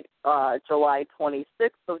died July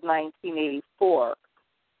 26th of 1984.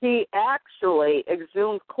 He actually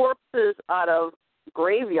exhumed corpses out of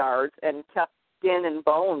graveyards and kept skin and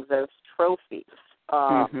bones as trophies.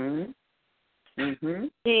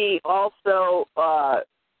 He also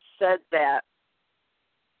said that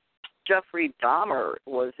Jeffrey Dahmer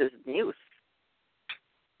was his muse.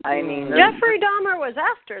 I mean, Jeffrey Dahmer was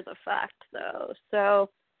after the fact, though, so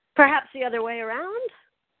perhaps the other way around?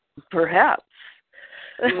 Perhaps.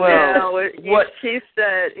 Well, what he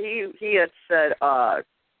said, he had said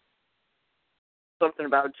something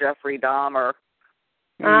about Jeffrey Dahmer.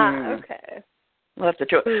 Okay. We'll have to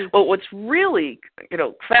do it. Well, what's really,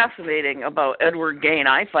 fascinating about Edward Gein,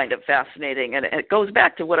 I find it fascinating, and it goes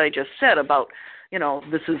back to what I just said about,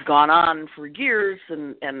 this has gone on for years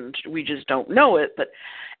and we just don't know it, but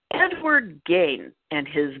Edward Gein and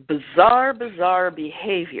his bizarre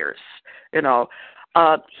behaviors, he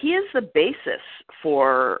is the basis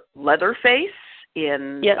for Leatherface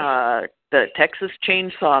in the Texas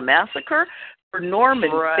Chainsaw Massacre, for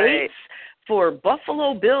Norman Bates, for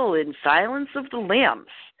Buffalo Bill in Silence of the Lambs.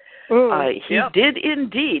 He did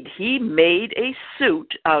indeed. He made a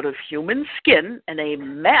suit out of human skin and a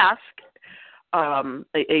mask out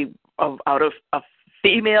of a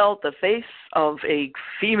female, the face of a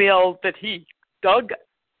female that he dug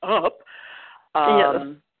up.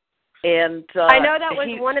 And I know that was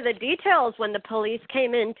one of the details when the police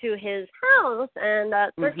came into his house and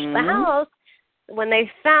searched the house. When they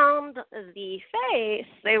found the face,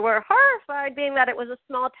 they were horrified, being that it was a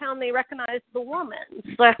small town. They recognized the woman.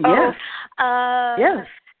 So,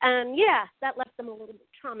 and that left them a little bit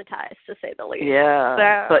traumatized, to say the least.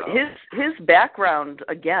 Yeah, so. But his background,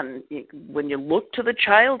 again, when you look to the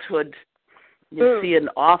childhood, you see an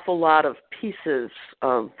awful lot of pieces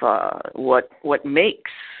of what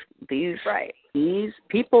makes these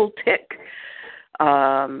people tick.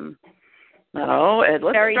 And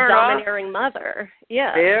very domineering mother.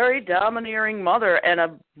 Yeah. Very domineering mother, and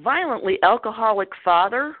a violently alcoholic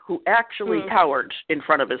father who actually cowered in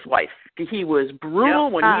front of his wife. He was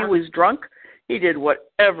brutal when he was drunk. He did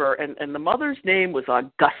whatever, and the mother's name was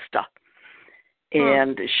Augusta,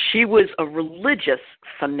 and she was a religious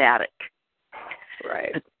fanatic.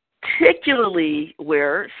 Right. Particularly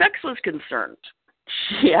where sex was concerned.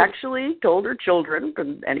 She actually told her children,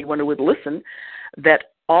 and anyone who would listen,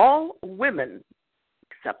 that all women,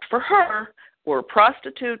 except for her, were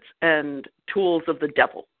prostitutes and tools of the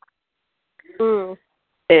devil.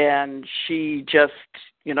 And she just,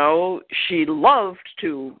 she loved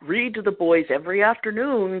to read to the boys every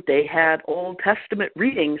afternoon. They had Old Testament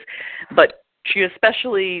readings, but she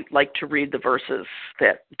especially liked to read the verses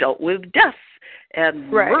that dealt with death and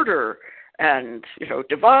murder and,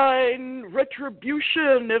 divine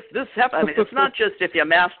retribution if this happens. I mean, it's not just if you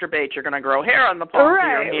masturbate, you're going to grow hair on the palm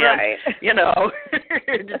of your hand.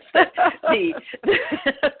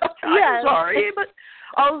 I'm sorry, but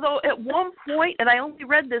although at one point, and I only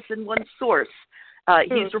read this in one source,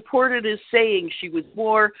 he's reported as saying she was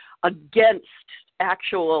more against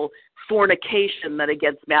actual fornication than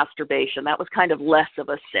against masturbation. That was kind of less of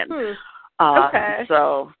a sin. Okay.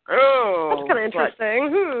 So, that's kind of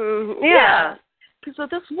interesting. Yeah. So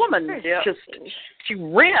this woman she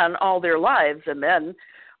ran all their lives, and then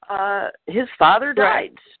his father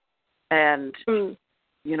died. And,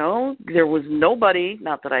 there was nobody,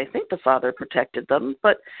 not that I think the father protected them,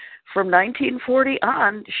 but from 1940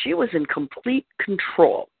 on, she was in complete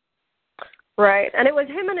control. Right. And it was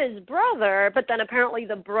him and his brother, but then apparently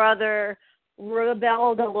the brother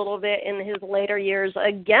rebelled a little bit in his later years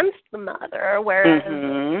against the mother, whereas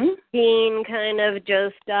Gein kind of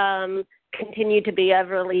just continued to be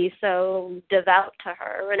everly so devout to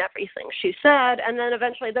her and everything she said. And then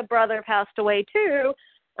eventually the brother passed away too,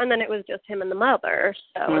 and then it was just him and the mother,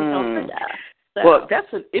 until her death. So. Well,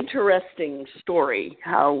 that's an interesting story,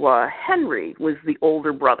 how Henry was the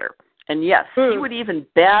older brother. And yes, he would even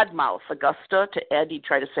badmouth Augusta to Ed. He'd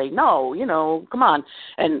try to say, no, come on.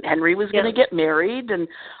 And Henry was going to get married and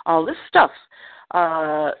all this stuff.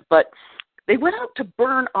 But they went out to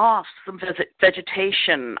burn off some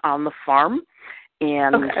vegetation on the farm,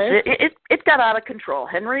 and it got out of control.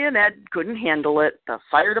 Henry and Ed couldn't handle it. The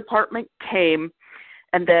fire department came,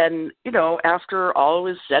 and then, after all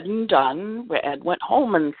was said and done, Ed went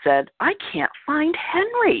home and said, I can't find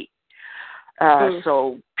Henry.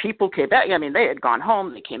 So people came back. I mean, they had gone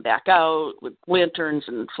home. They came back out with lanterns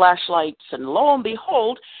and flashlights, and lo and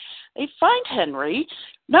behold, they find Henry,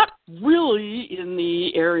 not really in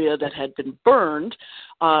the area that had been burned,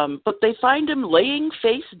 but they find him laying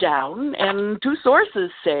face down, and two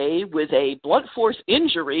sources say with a blunt force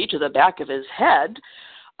injury to the back of his head,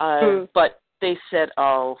 but they said,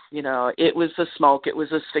 it was the smoke, it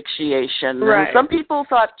was asphyxiation. Right. And some people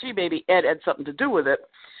thought, gee, maybe Ed had something to do with it.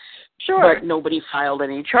 Sure. But nobody filed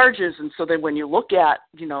any charges. And so then when you look at,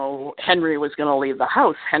 Henry was going to leave the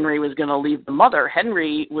house, Henry was going to leave the mother,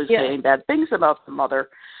 Henry was saying bad things about the mother,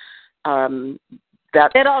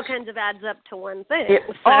 it all kinds of adds up to one thing. It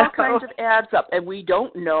all kinds of adds up. And we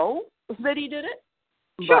don't know that he did it.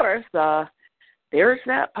 Sure. But there's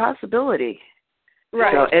that possibility.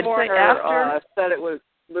 Right. So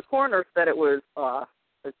the coroner said it was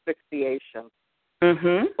asphyxiation.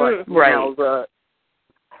 Mm-hmm. But, right.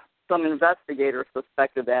 Some investigators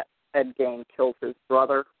suspected that Ed Gein killed his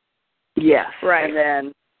brother. Yes. Right.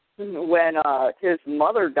 And then when his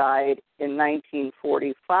mother died in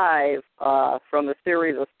 1945 from a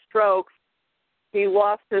series of strokes, he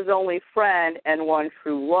lost his only friend and one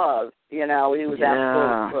true love. He was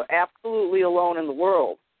absolutely alone in the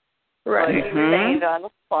world. Right. But he remained on the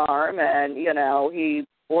farm, and, he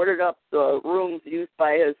boarded up the rooms used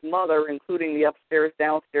by his mother, including the upstairs,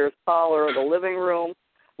 downstairs parlor, the living room,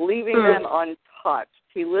 leaving them untouched.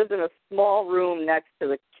 He lived in a small room next to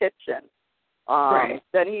the kitchen.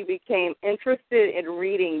 Then he became interested in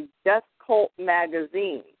reading death cult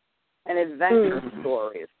magazines and adventure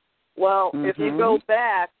stories. Well, if you go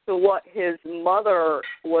back to what his mother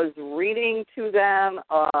was reading to them,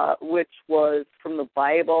 which was from the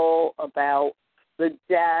Bible about the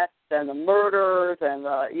deaths and the murders and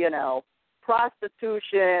the,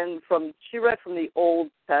 prostitution, she read from the Old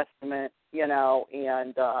Testament,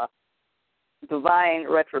 and divine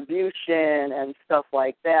retribution and stuff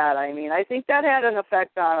like that. I mean, I think that had an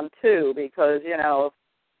effect on him, too, because,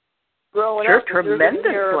 growing up,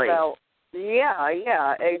 tremendously.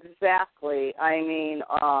 Yeah, exactly. I mean,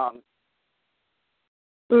 I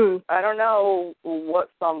don't know what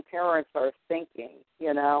some parents are thinking,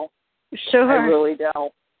 Sure. I really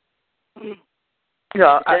don't.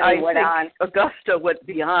 Yeah, I think Augusta went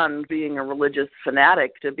beyond being a religious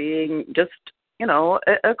fanatic to being just,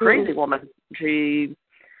 a crazy woman. She,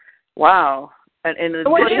 wow. And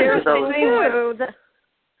what here's the thing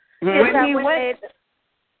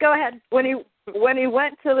go ahead. When he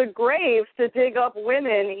went to the graves to dig up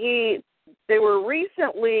women, they were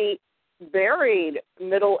recently buried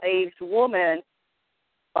middle-aged woman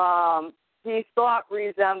he thought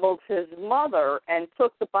resembled his mother, and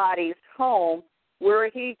took the bodies home where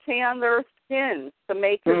he tanned their skins to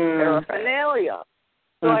make his paraphernalia.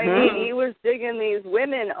 So I mean, he was digging these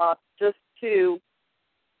women up just to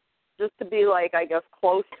be like, I guess,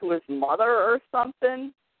 close to his mother or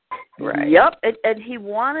something. Right. Yep. And he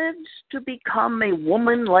wanted to become a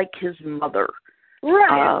woman like his mother.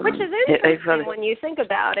 Right. Which is interesting when you think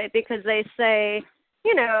about it, because they say,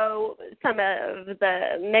 some of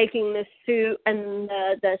the making the suit and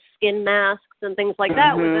the skin masks and things like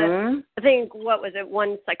that was I think, what was it,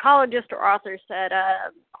 one psychologist or author said,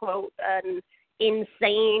 quote, an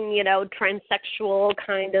insane, transsexual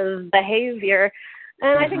kind of behavior.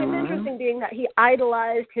 And I think it's interesting being that he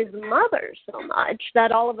idolized his mother so much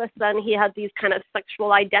that all of a sudden he had these kind of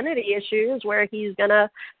sexual identity issues where he's going to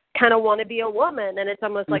kind of want to be a woman. And it's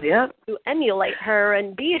almost like to emulate her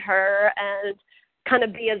and be her and kind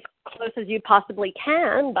of be as close as you possibly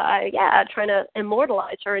can by, trying to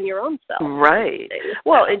immortalize her in your own self. Right.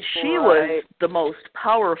 Well, and she was the most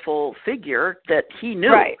powerful figure that he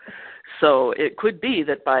knew. Right. So it could be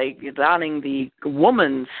that by donning the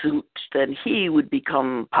woman suit, then he would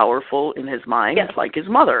become powerful in his mind, like his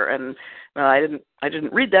mother. And I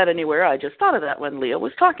didn't read that anywhere. I just thought of that when Leah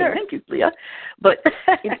was talking. Sure. Thank you, Leah. But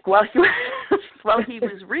while he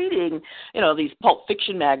was reading, these pulp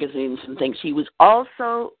fiction magazines and things, he was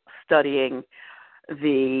also studying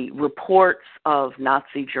the reports of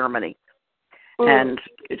Nazi Germany. And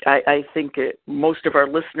I think most of our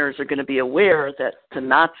listeners are going to be aware that the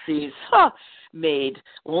Nazis made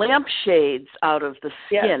lampshades out of the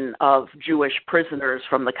skin of Jewish prisoners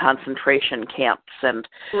from the concentration camps and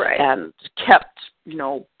kept,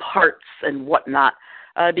 parts and whatnot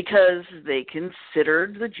because they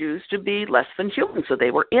considered the Jews to be less than human, so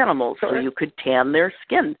they were animals, so you could tan their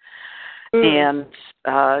skin. And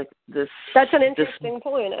that's an interesting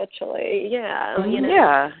point, actually. Yeah. You know.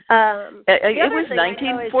 Yeah. It was thing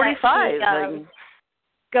 1945.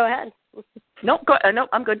 Go ahead. No,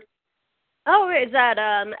 I'm good. Oh, is that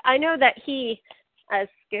I know that he, as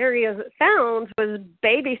scary as it sounds, was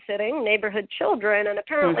babysitting neighborhood children, and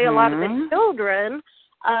apparently a lot of the children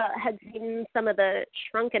had seen some of the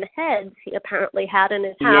shrunken heads he apparently had in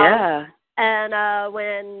his house. Yeah. And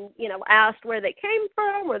when, asked where they came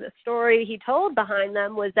from, or the story he told behind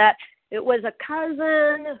them, was that it was a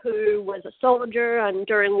cousin who was a soldier and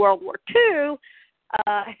during World War II.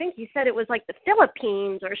 I think he said it was like the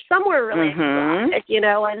Philippines or somewhere really exotic,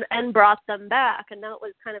 and brought them back. And that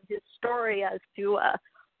was kind of his story as to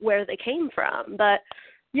where they came from. But,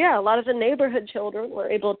 yeah, a lot of the neighborhood children were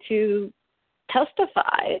able to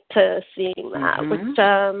testify to seeing that, which,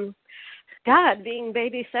 God, being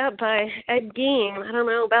babysat by Ed Gein, I don't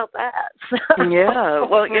know about that. Yeah,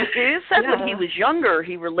 well, it is said when he was younger,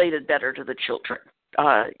 he related better to the children.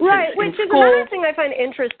 Right, which is another thing I find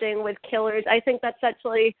interesting with killers. I think that's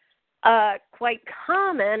actually quite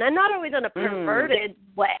common, and not always in a perverted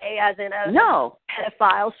way, as in a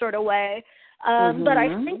pedophile sort of way. But I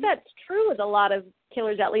think that's true with a lot of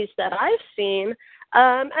killers, at least that I've seen.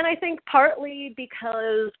 And I think partly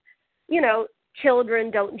because, children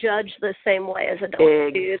don't judge the same way as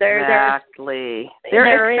adults do. They're accepting.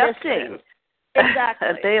 Innocent. Exactly.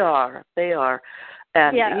 They are.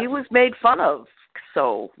 And he was made fun of,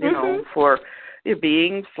 so, for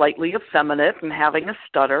being slightly effeminate and having a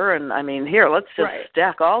stutter. And, I mean, here, let's just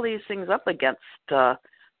stack all these things up against the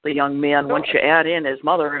young man once you add in his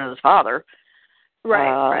mother and his father.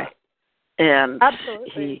 Right. And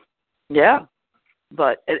absolutely.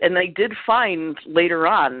 But they did find later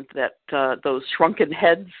on that those shrunken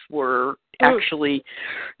heads were actually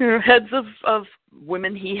heads of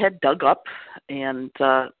women he had dug up and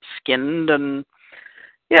skinned and,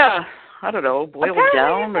 I don't know, boiled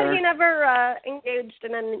down. Or he never engaged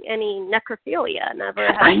in any necrophilia, never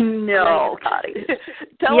had I know. bodies.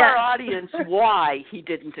 Tell our audience why he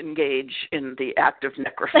didn't engage in the act of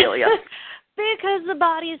necrophilia. Because the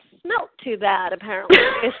bodies smelt too bad, apparently.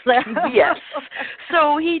 Yes.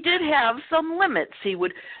 So he did have some limits. He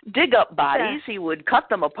would dig up bodies, he would cut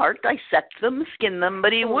them apart, dissect them, skin them,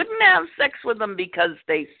 but he wouldn't have sex with them because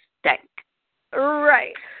they stank.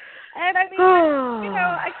 Right. And I mean,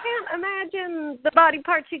 I can't imagine the body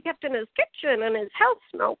parts he kept in his kitchen and his house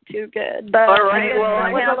smelled too good. But all right, well,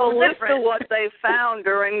 I have a list of what they found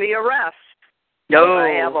during the arrest.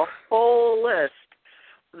 I have a whole list.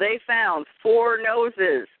 They found 4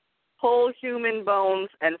 noses, whole human bones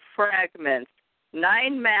and fragments,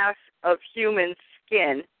 9 masks of human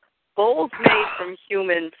skin, bowls made from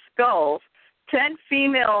human skulls, 10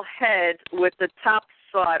 female heads with the top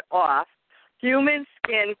sawed off, human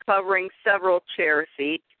skin covering several chair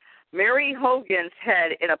seats, Mary Hogan's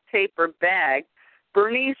head in a paper bag,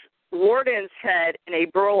 Bernice Warden's head in a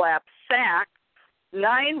burlap sack,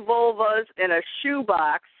 9 vulvas in a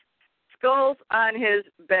shoebox, skulls on his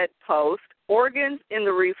bedpost, organs in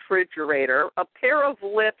the refrigerator, a pair of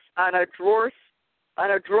lips on a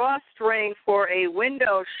drawstring for a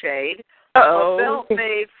window shade, a belt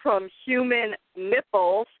made from human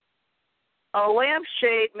nipples, a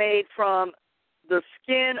lampshade made from the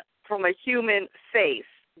skin from a human face.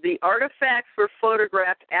 The artifacts were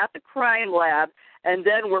photographed at the crime lab and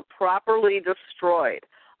then were properly destroyed.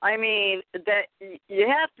 I mean, that you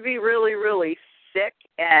have to be really, really sick,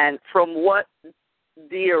 and from what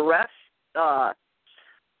the arrest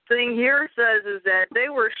thing here says is that they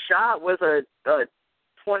were shot with a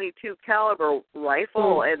 22 caliber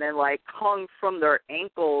rifle and then hung from their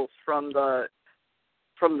ankles from the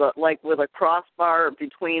like with a crossbar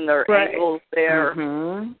between their ankles there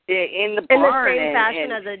in the barn. In the same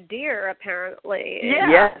fashion as a deer, apparently.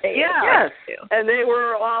 Yes. And they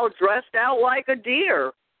were all dressed out like a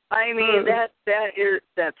deer. I mean,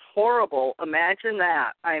 that's horrible. Imagine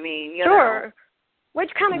that. I mean, you know.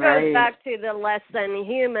 Which kind of goes back to the less than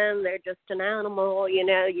human. They're just an animal.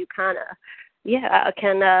 You kind of,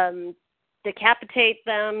 can decapitate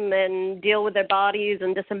them and deal with their bodies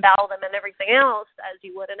and disembowel them and everything else as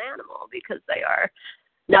you would an animal, because they are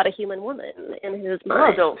not a human woman in his mind.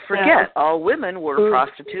 Well, don't forget, all women were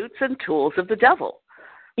prostitutes and tools of the devil.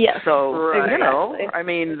 Yes. So, I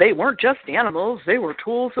mean, they weren't just animals. They were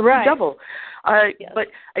tools of the devil. But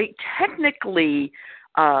technically,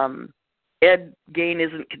 Ed Gein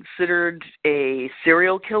isn't considered a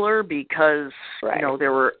serial killer because,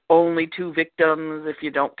 there were only 2 victims if you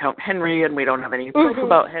don't count Henry, and we don't have any proof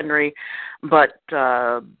about Henry. But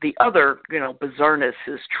the other, bizarreness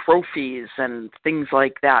is trophies and things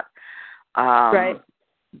like that. That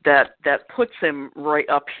puts him right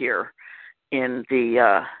up here in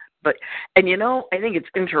the, I think it's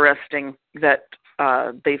interesting that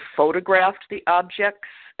they photographed the objects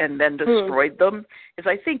and then destroyed them, because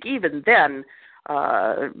I think even then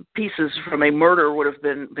pieces from a murder would have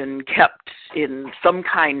been kept in some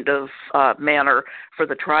kind of manner for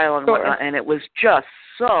the trial and whatnot, and it was just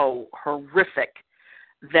so horrific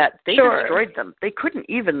that they destroyed them. They couldn't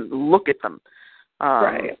even look at them.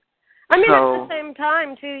 Right. I mean, at the same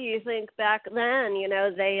time, too, you think back then,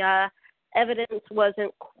 evidence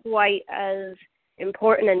wasn't quite as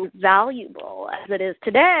important and valuable as it is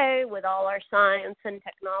today with all our science and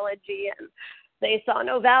technology, and they saw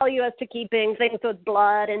no value as to keeping things with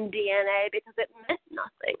blood and DNA because it meant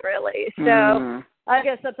nothing, really. So I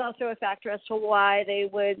guess that's also a factor as to why they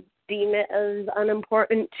would deem it as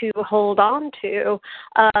unimportant to hold on to.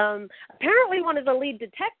 Apparently one of the lead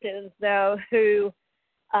detectives, though, who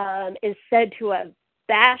is said to have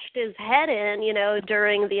bashed his head in,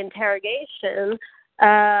 during the interrogation,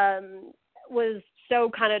 was so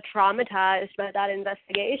kind of traumatized by that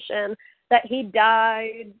investigation that he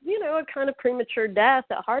died, a kind of premature death,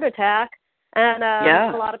 a heart attack. And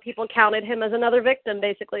a lot of people counted him as another victim,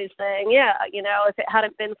 basically saying, if it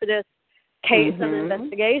hadn't been for this case and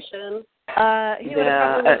investigation, he would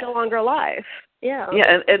have probably lived a longer life. Yeah.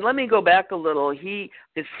 Yeah, and let me go back a little. He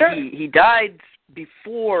died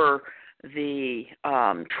before the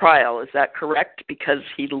trial. Is that correct? Because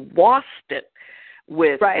he lost it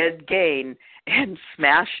with Ed Gein and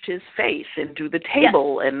smashed his face into the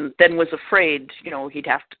table, and then was afraid, he'd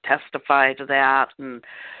have to testify to that. And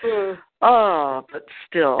but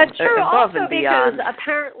still, that's true. Above also and beyond. Because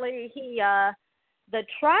apparently the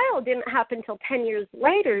trial didn't happen until 10 years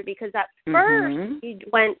later, because at first he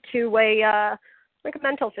went to a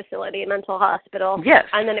mental facility, a mental hospital. Yes.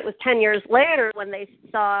 And then it was 10 years later when they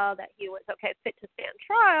saw that he was fit to stand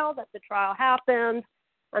trial, that the trial happened.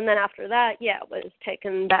 And then after that, it was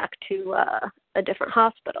taken back to a different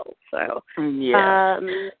hospital. So,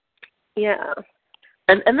 And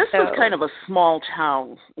this was kind of a small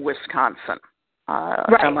town, Wisconsin.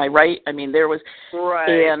 Am I right? I mean, there was,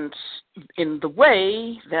 and in the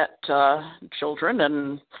way that children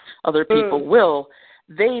and other people will,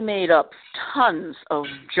 they made up tons of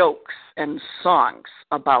jokes and songs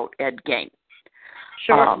about Ed Gein.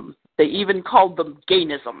 Sure. They even called them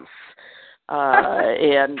Gainisms.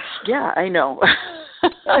 And I know.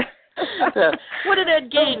 What did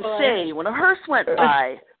Ed Gein say when a hearse went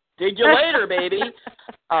by? Dig you later, baby.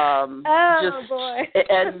 Boy.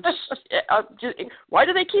 And why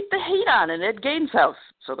do they keep the heat on in Ed Gein's house?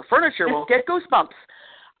 So the furniture won't get goosebumps.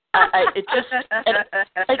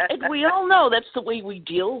 And we all know that's the way we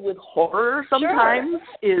deal with horror sometimes.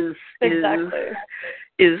 Is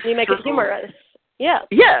you make it humorous. Yeah.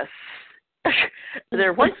 Yes.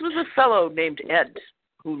 There once was a fellow named Ed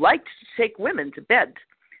who liked to take women to bed.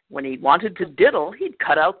 When he wanted to diddle, he'd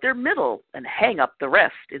cut out their middle and hang up the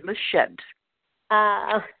rest in the shed.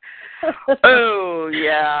 Oh,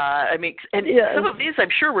 yeah. I mean, and some of these, I'm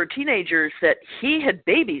sure, were teenagers that he had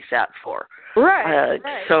babysat for. Right.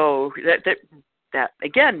 So that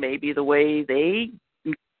again, may be the way they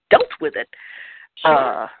dealt with it.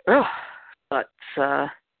 Sure. But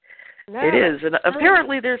it is. And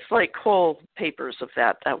apparently there's whole papers of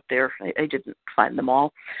that out there. I didn't find them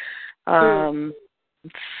all.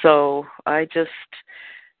 So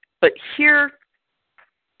but here,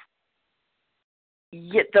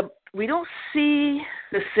 we don't see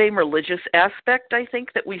the same religious aspect, I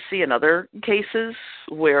think, that we see in other cases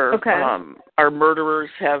where our murderers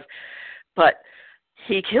have, but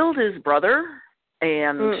he killed his brother,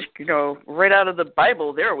 and, right out of the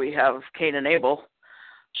Bible there we have Cain and Abel.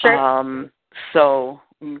 Sure. So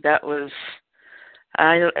that was,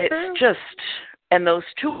 it's just, and those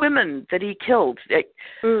 2 women that he killed,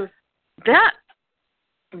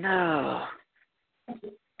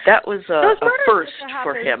 that was a first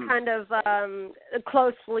for him. Kind of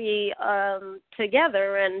closely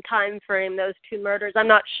together in time frame, those 2 murders. I'm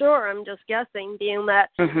not sure. I'm just guessing, being that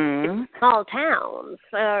it's small towns.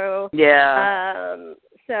 So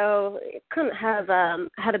so it couldn't have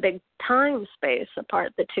had a big time space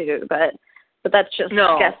apart, the 2. But that's just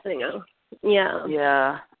guessing.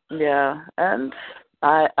 Yeah. And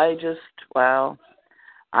I just, wow.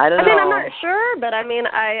 I don't know. I'm not sure, but I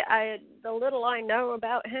the little I know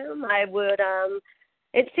about him, I would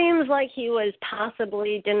it seems like he was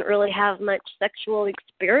possibly didn't really have much sexual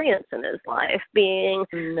experience in his life, being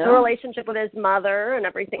the relationship with his mother and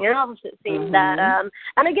everything else. It seemed that,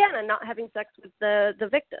 and again, and not having sex with the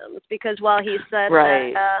victims, because while he said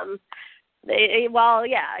that, he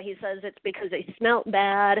says it's because they smelt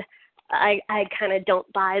bad. I kind of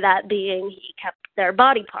don't buy that, being he kept their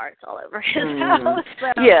body parts all over his house.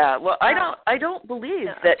 So, yeah, well, I don't believe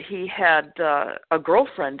that he had a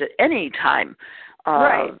girlfriend at any time.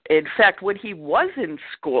 In fact, when he was in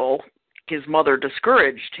school, his mother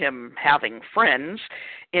discouraged him having friends,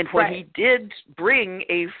 and when he did bring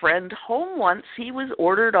a friend home once, he was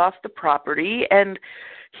ordered off the property and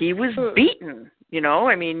he was beaten. You know,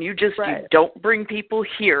 I mean, you don't bring people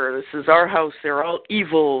here. This is our house. They're all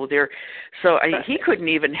evil. He couldn't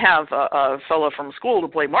even have a fella from school to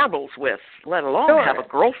play marbles with, let alone have a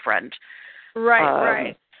girlfriend.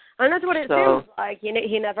 Right. And that's what it seems like.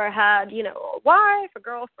 He never had, a wife, a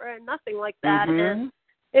girlfriend, nothing like that. And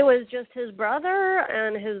it was just his brother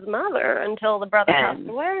and his mother until the brother passed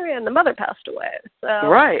away and the mother passed away.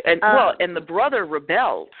 So and the brother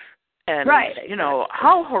rebelled. And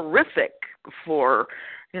how horrific for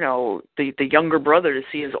the younger brother to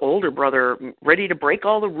see his older brother ready to break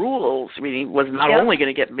all the rules. I mean, he was not only going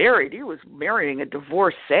to get married, he was marrying a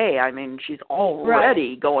divorcee. I mean, she's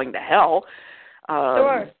already going to hell.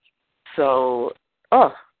 So,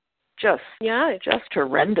 just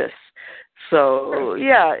horrendous. So,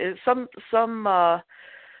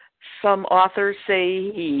 some authors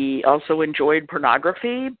say he also enjoyed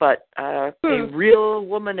pornography, but a real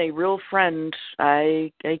woman, a real friend,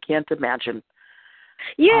 I can't imagine.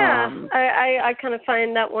 Yeah, I kind of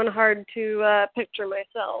find that one hard to picture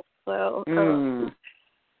myself. So, So,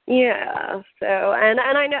 and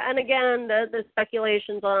I know, and again, the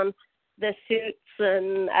speculations on the suits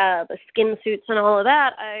and the skin suits and all of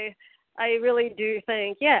that, I really do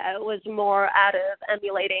think, it was more out of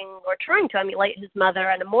emulating or trying to emulate his mother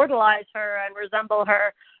and immortalize her and resemble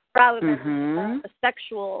her, rather than the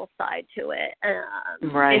sexual side to it.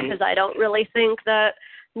 Because I don't really think that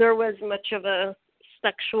there was much of a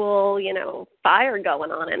sexual, fire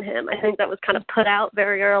going on in him. I think that was kind of put out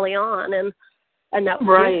very early on, and that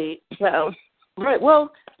was so. Right.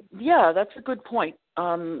 Well, that's a good point.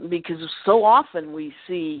 Because so often we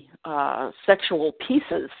see sexual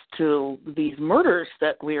pieces to these murders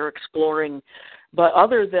that we are exploring, but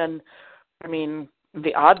other than,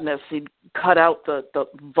 the oddness, he'd cut out the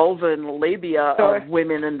vulva and labia of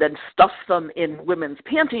women and then stuff them in women's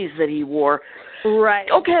panties that he wore. Right.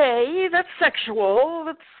 Okay, that's sexual.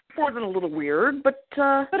 That's more than a little weird, but is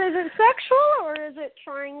it sexual, or is it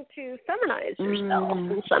trying to feminize yourself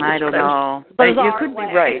in some I don't know. You could be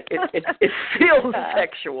right. It feels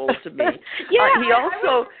sexual to me. He also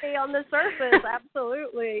I would say on the surface,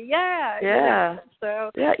 absolutely.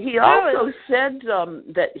 He also said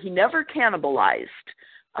that he never cannibalized,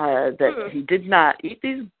 that he did not eat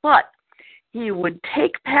these, but he would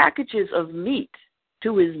take packages of meat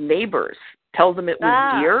to his neighbors, tell them it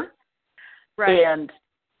was deer, and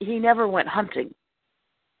he never went hunting.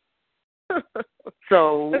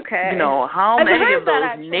 So, how many of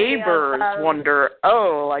those neighbors wonder,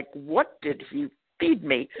 what did he feed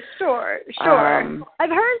me? Sure. I've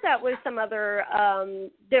heard that with some other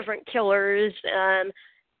different killers,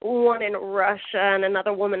 one in Russia and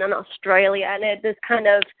another woman in Australia, and it is kind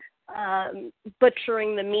of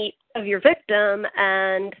butchering the meat of your victim,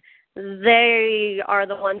 and they are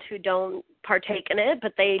the ones who don't partake in it,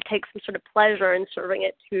 but they take some sort of pleasure in serving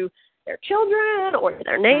it to their children or to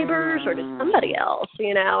their neighbors or to somebody else,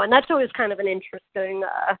 and that's always kind of an interesting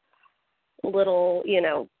little,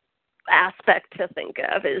 aspect to think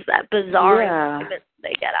of, is that bizarre enjoyment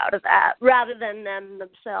they get out of that, rather than them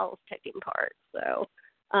themselves taking part. So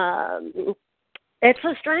it's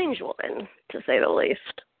a strange one, to say the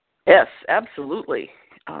least. Yes, absolutely.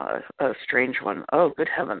 A strange one. Oh, good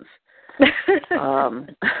heavens. Well,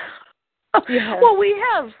 we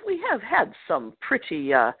have had some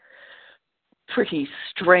pretty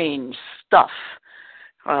strange stuff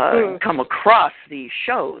come across these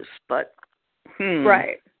shows, but these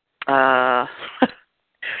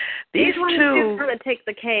ones do kind of take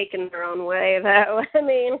the cake in their own way, though.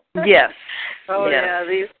 Yes.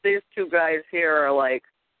 These two guys here are like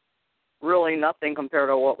really nothing compared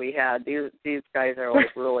to what we had. These guys are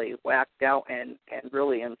like really whacked out and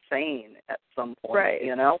really insane at some point,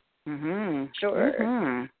 Sure.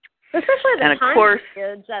 Mm-hmm. Especially the and of time course,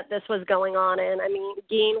 periods that this was going on in.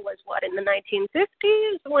 Gein was in the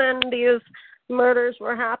 1950s when these murders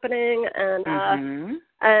were happening, and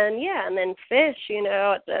then Fish,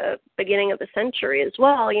 at the beginning of the century as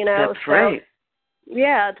well. That's right.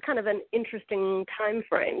 it's kind of an interesting time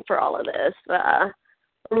frame for all of this,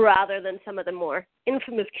 rather than some of the more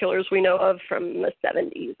infamous killers we know of from the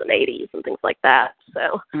 70s and 80s and things like that.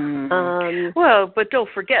 So, well, but don't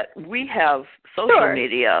forget, we have social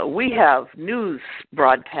media, we have news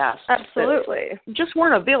broadcasts, absolutely, that just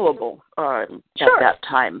weren't available at that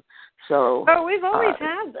time. So, we've always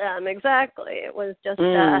had them. Exactly. It was just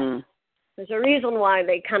there's a reason why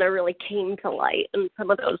they kind of really came to light in some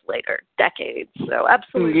of those later decades. So,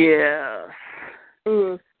 absolutely. Yeah.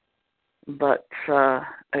 But I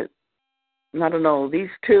don't know.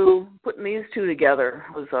 Putting these two together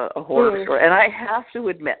was a horror story. And I have to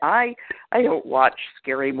admit, I don't watch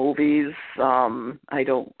scary movies. I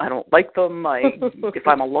don't like them. If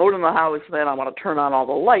I'm alone in the house, then I want to turn on all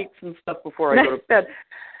the lights and stuff before I go to bed.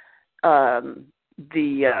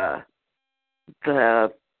 The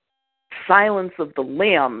Silence of the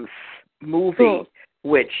Lambs movie,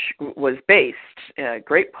 which was based a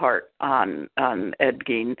great part on Ed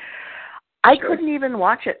Gein, I couldn't even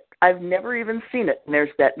watch it. I've never even seen it. And there's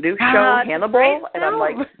that new show, Hannibal, and I'm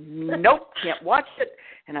like, nope, can't watch it.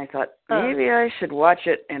 And I thought, maybe I should watch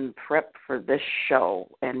it and prep for this show.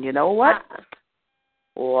 And you know what?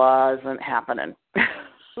 Wasn't happening.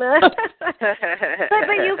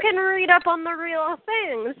 but you can read up on the real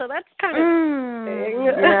thing, so that's kind of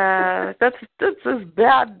interesting. Yeah, that's as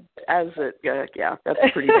bad as it. Yeah, that's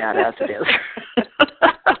pretty bad as it is.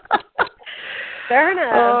 Fair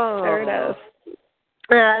enough. Fair enough.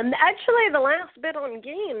 Actually, the last bit on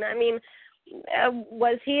Gein, I mean,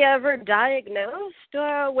 was he ever diagnosed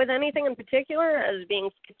with anything in particular as being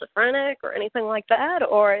schizophrenic or anything like that,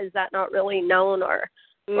 or is that not really known or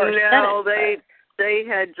no, they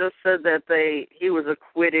had just said that he was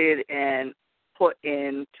acquitted and put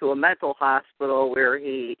into a mental hospital where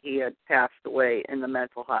he had passed away in the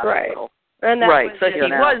mental hospital. Right. And that so he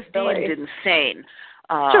was deemed insane.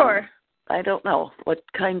 Sure. I don't know what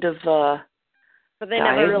kind of but they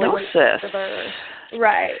never really went to the...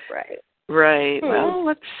 Right. Well,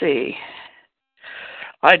 let's see.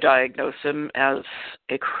 I diagnose him as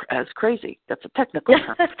crazy. That's a technical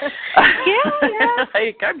term. Yeah.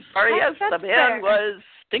 I'm sorry. Yes, the man was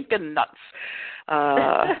stinking nuts.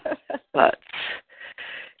 But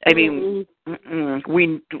I mean,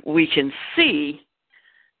 we can see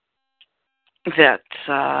that.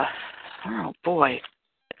 Oh boy.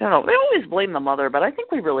 I don't know. They always blame the mother, but I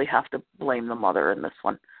think we really have to blame the mother in this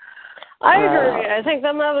one. I agree. I think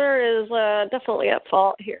the mother is definitely at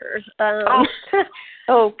fault here.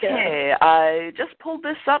 Okay. I just pulled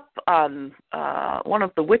this up on one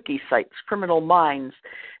of the wiki sites, Criminal Minds,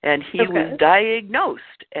 and he was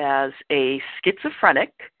diagnosed as a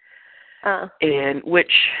schizophrenic, in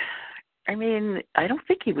which, I mean, I don't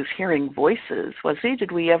think he was hearing voices, was he?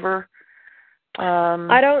 Did we ever...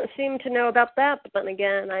 I don't seem to know about that, but then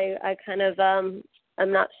again, I kind of I'm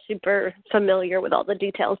not super familiar with all the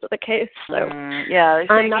details of the case. So yeah, I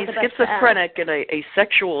think he's schizophrenic and a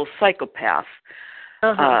sexual psychopath,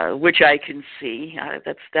 which I can see.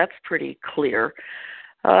 That's pretty clear.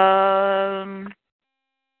 I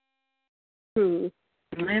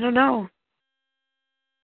don't know.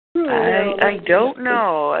 I don't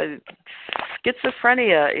know.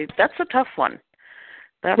 Schizophrenia, that's a tough one.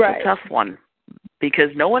 That's a tough one.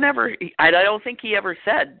 Because no one ever, I don't think he ever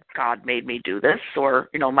said, God made me do this, or,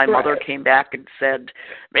 my mother came back and said,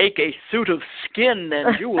 make a suit of skin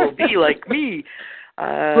and you will be like me.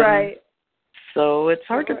 So it's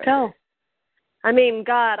hard to tell. I mean,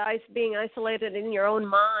 God, being isolated in your own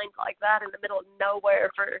mind like that in the middle of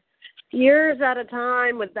nowhere for years at a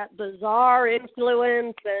time with that bizarre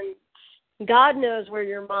influence, and God knows where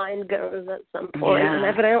your mind goes at some point, and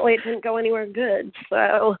evidently it didn't go anywhere good.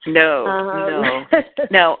 So no.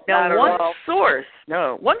 Now one source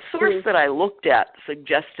that I looked at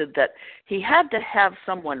suggested that he had to have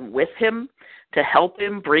someone with him to help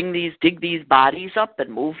him dig these bodies up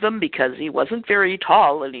and move them, because he wasn't very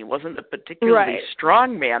tall and he wasn't a particularly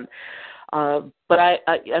strong man. But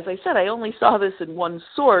as I said, I only saw this in one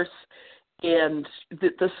source, and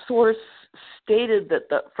the source stated that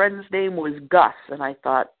the friend's name was Gus, and I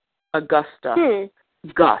thought, Augusta.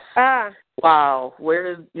 Gus. Wow,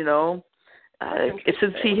 where did,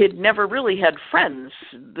 since he had never really had friends,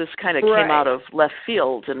 this kind of came out of left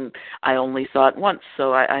field, and I only saw it once,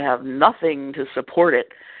 so I have nothing to support it.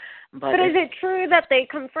 But is it true that they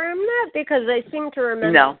confirmed that? Because I seem to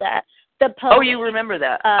remember that. The police, you remember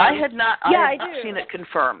that? I had not. I had not seen it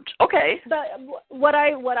confirmed. Okay. But what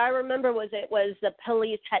I remember was the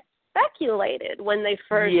police had speculated when they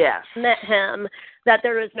first met him that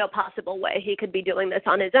there was no possible way he could be doing this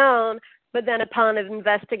on his own. But then upon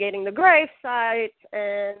investigating the grave site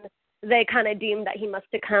and they kind of deemed that he must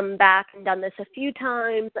have come back and done this a few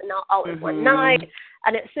times and not all in one night.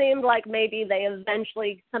 And it seemed like maybe they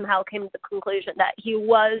eventually somehow came to the conclusion that he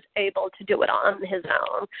was able to do it on his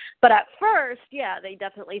own. But at first, yeah, they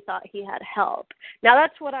definitely thought he had help. Now,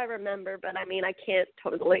 that's what I remember, but I mean, I can't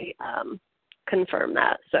totally confirm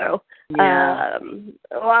that. So, I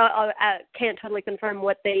can't totally confirm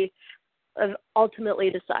what they ultimately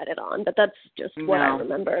decided on, but that's just what I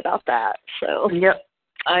remember about that. So, yep.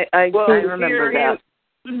 I remember that.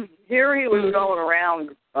 Here he was going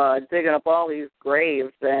around digging up all these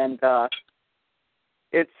graves, and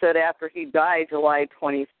it said after he died July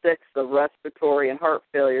 26th of respiratory and heart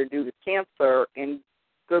failure due to cancer in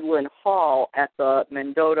Goodland Hall at the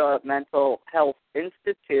Mendota Mental Health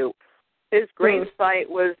Institute. His grave site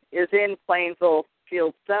is in Plainsville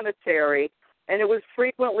Field Cemetery, and it was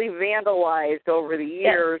frequently vandalized over the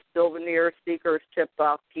years. Souvenir seekers chipped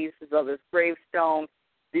off pieces of his gravestone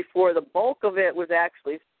before the bulk of it was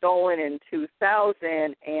actually stolen in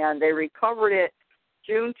 2000, and they recovered it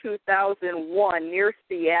June 2001 near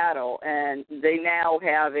Seattle, and they now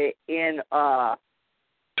have it in a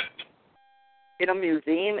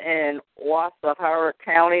museum in Wasahara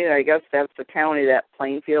County. I guess that's the county that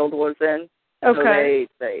Plainfield was in. Okay.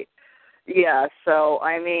 So so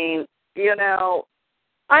I mean, you know,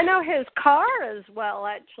 I know his car as well,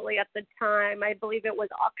 actually, at the time. I believe it was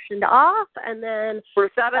auctioned off, and then for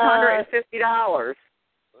 $750.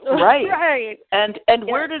 Right. And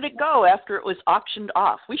where did it go after it was auctioned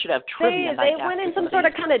off? We should have trivia. They went in some sort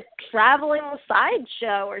of kind of traveling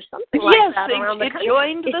sideshow or something like that around the country. It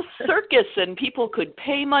joined the circus, and people could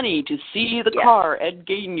pay money to see the car Ed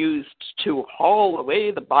Gein used to haul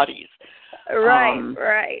away the bodies.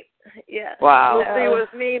 Right. Yeah. Wow. Well, see,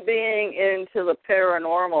 with me being into the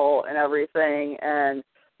paranormal and everything, and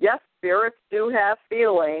yes, spirits do have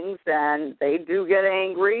feelings, and they do get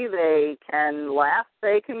angry. They can laugh.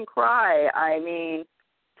 They can cry. I mean,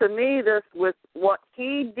 to me, this with what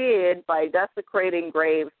he did by desecrating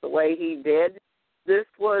graves the way he did, this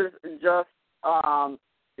was just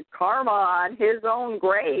karma on his own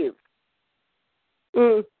grave.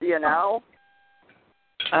 You know?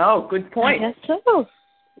 Oh, good point. I guess so.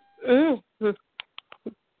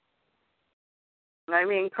 I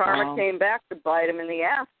mean, karma came back to bite him in the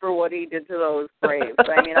ass for what he did to those graves.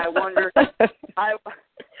 I mean, I wonder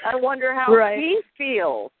how he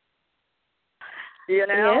feels. You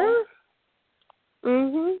know?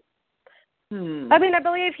 Yeah. I mean, I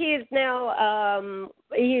believe he's now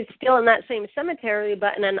he's still in that same cemetery,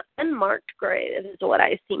 but in an unmarked grave is what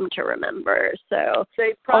I seem to remember. So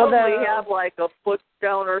they probably have like a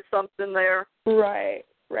footstone or something there. Right.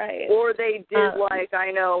 Or they did, like I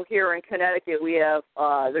know here in Connecticut, we have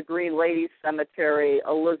the Green Lady Cemetery.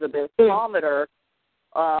 Elizabeth Palmer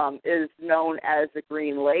is known as the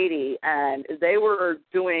Green Lady, and they were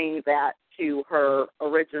doing that to her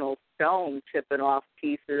original stone, chipping off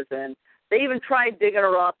pieces, and they even tried digging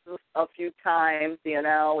her up a few times, you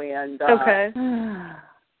know. And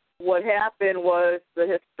what happened was the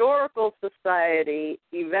Historical Society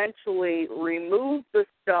eventually removed the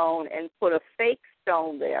stone and put a fake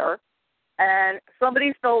stone there, and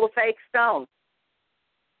somebody stole the fake stone.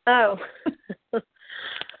 Oh.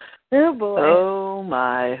 Oh, boy. Oh,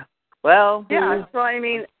 my. Well. Yeah, so I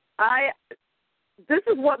mean, this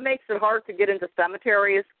is what makes it hard to get into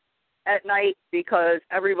cemeteries at night, because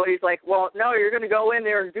everybody's like, well, no, you're going to go in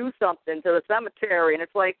there and do something to the cemetery, and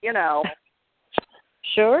it's like, you know.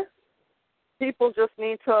 Sure. People just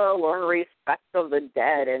need to learn respect of the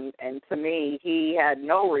dead, and to me, he had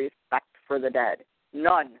no respect for the dead.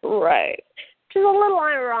 None. Right. Which is a little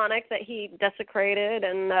ironic that he desecrated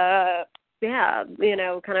and,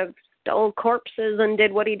 kind of stole corpses and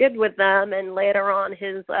did what he did with them, and later on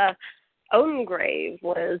his own grave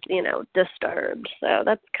was, disturbed. So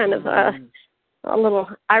that's kind of a little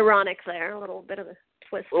ironic there, a little bit of a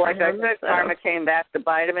twist. Like for him, I said, karma came back to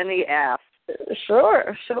bite him in the ass.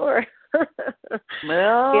 Sure.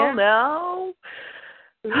 Well, now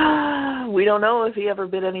we don't know if he ever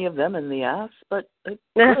bit any of them in the ass, but it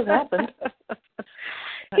could have happened.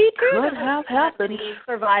 He could have happened.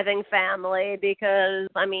 Surviving family, because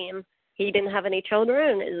I mean, he didn't have any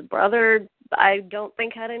children. His brother, I don't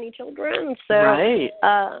think, had any children. So, right.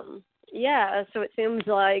 So it seems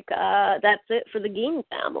like that's it for the Gein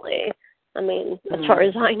family. I mean, as far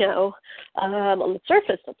as I know, on the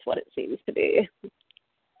surface, that's what it seems to be.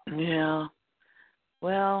 Yeah.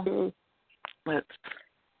 Well, it's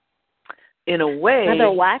in a way another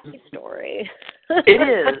wacky story. It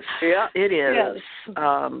is. Yeah, it is. Yes.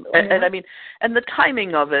 And I mean, and the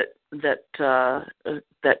timing of it, that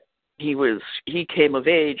he came of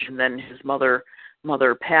age, and then his mother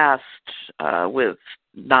mother passed with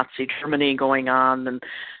Nazi Germany going on, and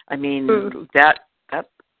I mean that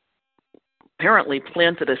apparently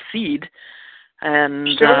planted a seed, and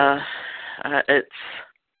it's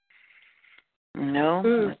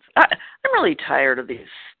I'm really tired of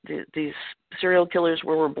these serial killers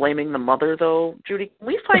where we're blaming the mother, though. Judy, can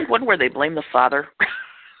we find one where they blame the father?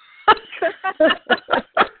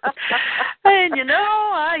 And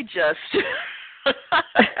I just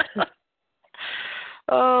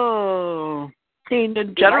in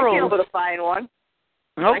general, you might be able to find one.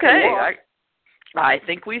 Okay, I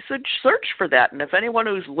think we should search for that, and if anyone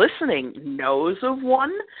who's listening knows of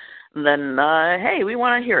one, then hey, we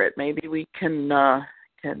want to hear it. Maybe we can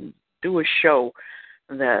do a show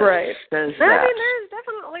that says that. I mean, there's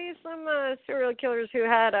definitely some serial killers who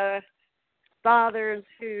had fathers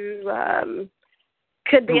who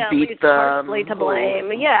could be at least partially to blame.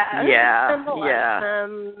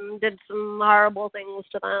 Did some horrible things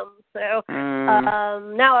to them. So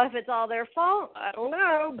now, if it's all their fault, I don't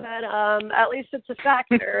know, but at least it's a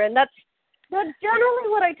factor, and that's generally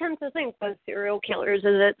what I tend to think with serial killers.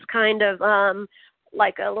 Is it's kind of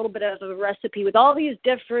like a little bit of a recipe with all these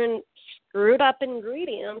different screwed up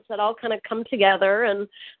ingredients that all kind of come together and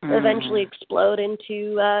eventually explode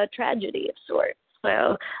into tragedy of sorts.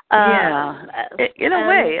 So in a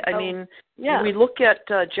way, I mean, we look at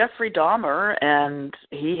Jeffrey Dahmer, and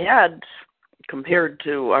he had, compared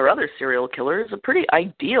to our other serial killers, a pretty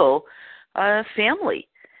ideal family.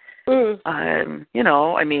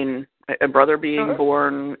 I mean, a brother being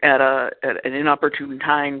born at an inopportune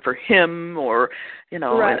time for him, or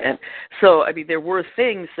and so I mean, there were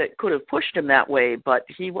things that could have pushed him that way, but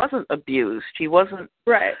he wasn't abused. He wasn't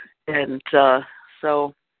and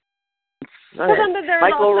so.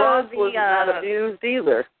 Michael Ross was not abused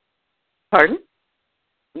either. Pardon?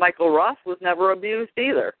 Michael Ross was never abused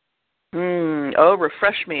either.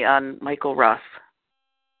 Refresh me on Michael Ross.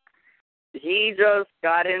 He just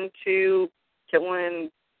got into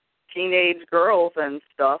killing teenage girls and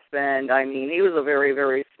stuff, and I mean, he was a very,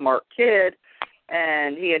 very smart kid,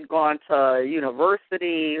 and he had gone to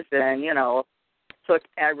universities and, took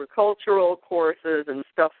agricultural courses and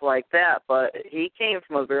stuff like that, but he came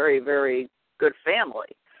from a very, very good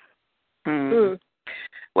family.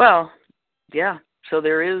 Well, yeah. So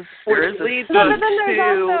there is but then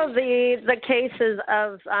there's also the cases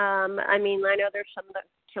of I mean, I know there's some of the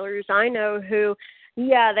killers I know who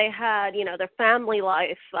they had, their family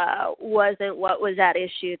life wasn't what was at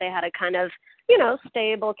issue. They had a kind of,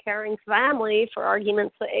 stable, caring family, for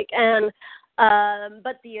argument's sake, and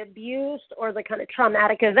but the abuse or the kind of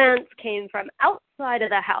traumatic events came from outside of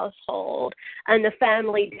the household, and the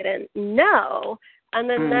family didn't know. And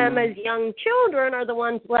then them as young children are the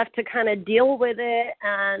ones left to kind of deal with it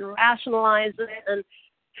and rationalize it and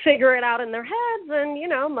figure it out in their heads. And,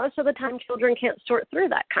 most of the time children can't sort through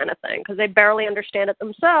that kind of thing because they barely understand it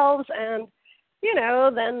themselves. And,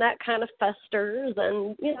 then that kind of festers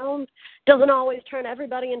and, doesn't always turn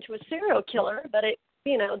everybody into a serial killer, but it,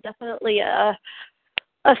 definitely a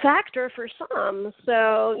factor for some.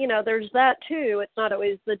 So, there's that too. It's not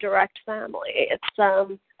always the direct family. It's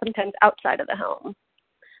sometimes outside of the home.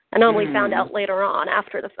 And only found out later on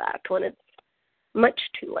after the fact when it's much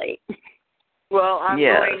too late. Well, I'm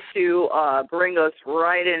going to bring us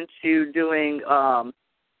right into doing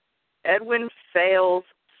Edwin Fales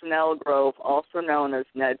Snellgrove, also known as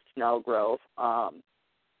Ned Snellgrove.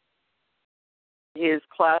 His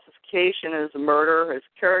classification is murder. His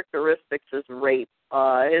characteristics is rape.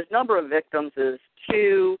 His number of victims is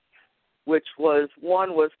 2, which was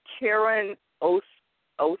one was Karen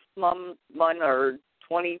Osman, or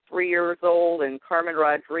 23 years old, and Carmen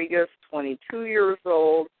Rodriguez, 22 years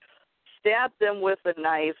old. Stabbed them with a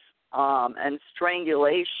knife and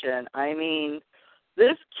strangulation. I mean,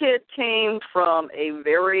 this kid came from a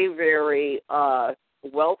very, very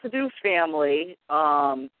well-to-do family,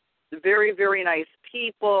 very, very nice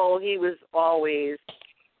people. He was always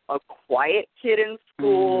a quiet kid in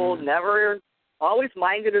school, always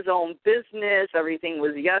minded his own business. Everything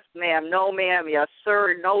was yes, ma'am, no, ma'am, yes,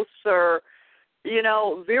 sir, no, sir.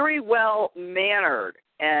 Very well-mannered.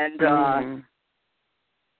 And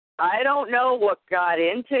I don't know what got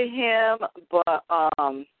into him, but,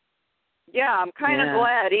 I'm kind of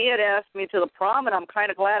glad. He had asked me to the prom, and I'm kind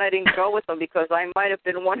of glad I didn't go with him because I might have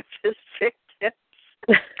been one of his victims.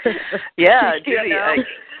 Judy,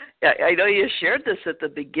 I know you shared this at the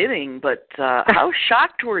beginning, but how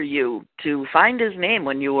shocked were you to find his name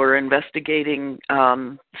when you were investigating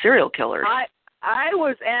serial killers? I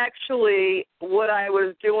was actually what I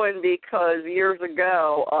was doing because years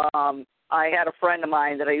ago I had a friend of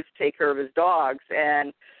mine that I used to take care of his dogs,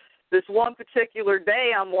 and this one particular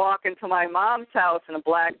day, I'm walking to my mom's house, and a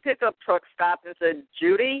black pickup truck stopped and said,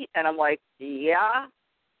 "Judy?" And I'm like, "Yeah."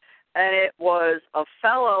 And it was a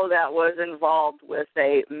fellow that was involved with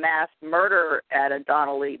a mass murder at a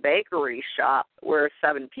Donnelly bakery shop where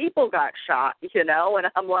 7 people got shot, and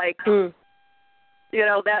I'm like, that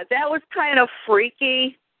was kind of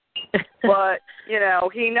freaky, but,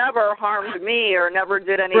 he never harmed me or never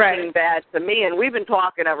did anything bad to me, and we've been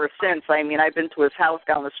talking ever since. I mean, I've been to his house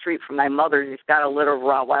down the street from my mother's. He's got a litter of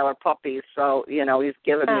Rottweiler puppies, so, he's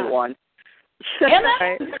given me one. And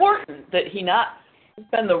that's important that he not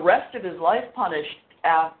spend the rest of his life punished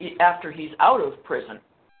after he's out of prison.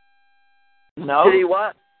 No? Did he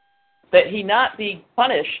what? That he not be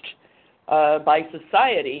punished by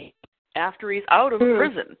society after he's out of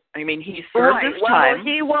prison. I mean, he served his time.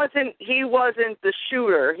 He wasn't the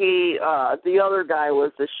shooter. The other guy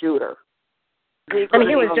was the shooter. He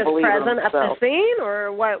was just present at the scene,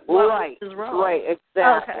 or what was his role? Right,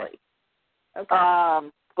 exactly. Okay.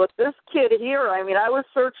 But this kid here, I mean, I was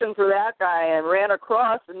searching for that guy and ran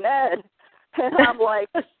across Ned, and I'm like,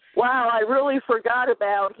 wow, I really forgot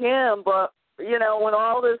about him. But, when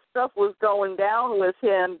all this stuff was going down with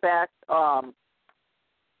him back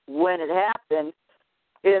when it happened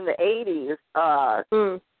in the 80s, I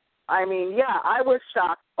mean, I was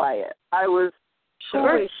shocked by it. I was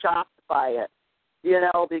truly shocked by it,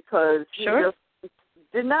 because he just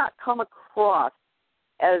did not come across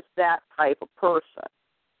as that type of person.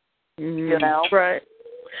 Right.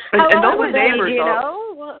 And those was neighbors,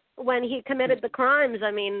 when he committed the crimes?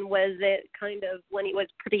 I mean, was it kind of when he was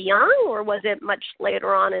pretty young, or was it much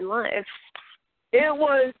later on in life? It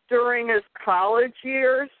was during his college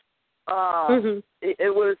years.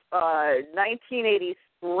 It was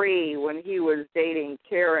 1983 when he was dating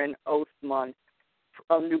Karen Ostman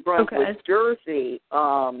from New Brunswick, Jersey.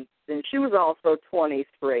 And she was also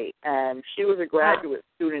 23, and she was a graduate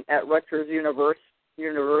student at Rutgers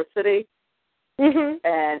University.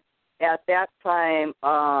 And at that time,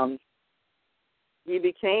 he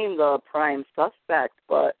became the prime suspect.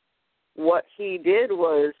 But what he did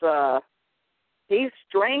was he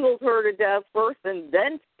strangled her to death first and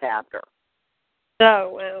then stabbed her. Oh,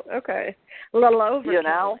 well, okay. A little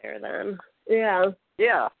overkill there then. Yeah.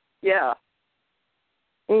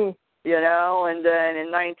 And then in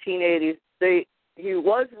 1980, he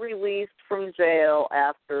was released from jail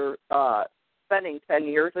after spending 10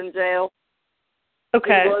 years in jail.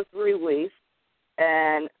 Okay. He was released,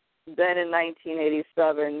 and then in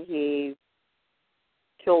 1987, he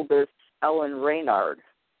killed this Ellen Raynard.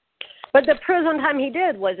 But the prison time he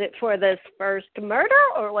did, was it for this first murder,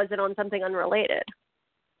 or was it on something unrelated?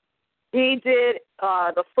 He did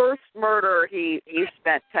the first murder. He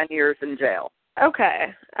spent 10 years in jail.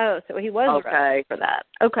 Okay. Oh, so he was arrested for that.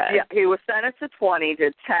 Okay. Yeah, he was sentenced to 20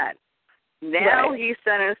 to 10. Now he's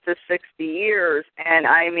sentenced to 60 years, and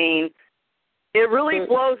I mean, it really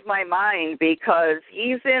blows my mind because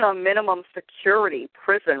he's in a minimum security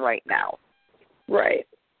prison right now. Right.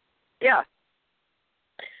 Yeah.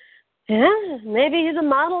 Yeah, maybe he's a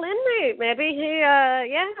model inmate. Maybe he,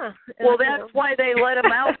 Well, that's why they let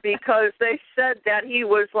him out, because they said that he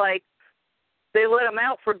was they let him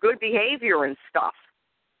out for good behavior and stuff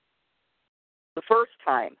the first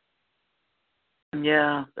time.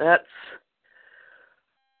 Yeah, that's...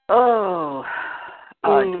 Oh.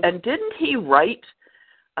 And didn't he write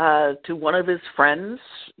to one of his friends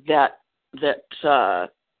that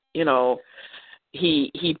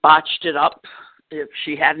he botched it up? If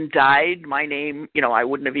she hadn't died, my name, I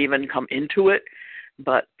wouldn't have even come into it.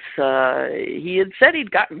 But he had said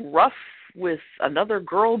he'd gotten rough with another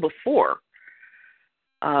girl before.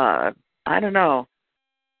 I don't know.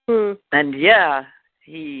 And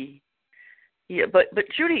but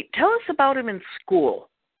Judy, tell us about him in school.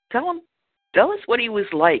 Tell us what he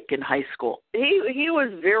was like in high school. He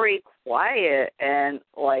was very quiet and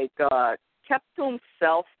kept to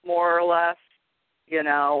himself more or less.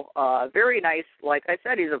 Very nice. Like I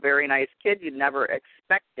said, he's a very nice kid. You'd never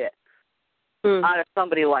expect it out of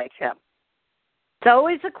somebody like him. It's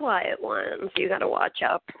always the quiet ones you got to watch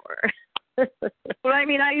out for. But I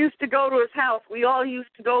mean, I used to go to his house. We all used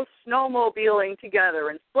to go snowmobiling together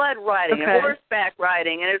and sled riding and horseback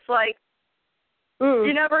riding, and it's like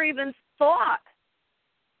you never even thought.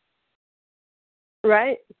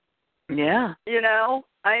 Right. Yeah.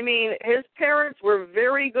 I mean, his parents were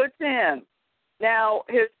very good to him. Now,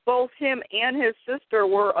 both him and his sister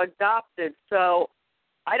were adopted, so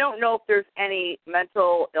I don't know if there's any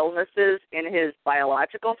mental illnesses in his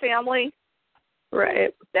biological family.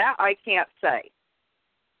 Right. That I can't say.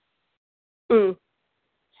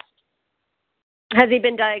 Has he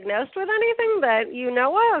been diagnosed with anything that you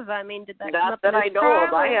know of? I mean, did that come Not up that in I his know trial?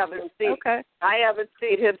 of. I haven't seen. Okay. I haven't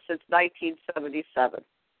seen him since 1977.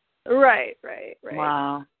 Right.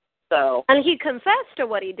 Wow. So. And he confessed to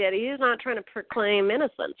what he did. He's not trying to proclaim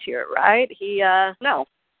innocence here, right? No.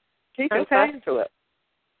 He confessed to it.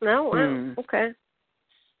 No. Wow. Okay.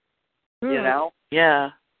 You know.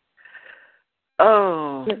 Yeah.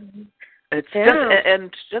 Oh. It's just, and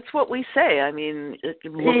that's what we say. I mean,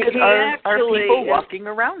 look at our people walking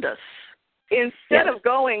around us. Instead of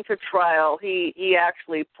going to trial, he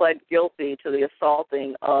actually pled guilty to the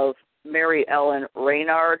assaulting of Mary Ellen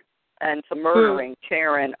Reynard and to murdering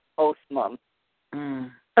Karen Osmum.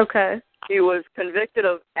 Okay. He was convicted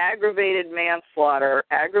of aggravated manslaughter,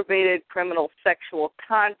 aggravated criminal sexual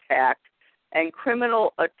contact, and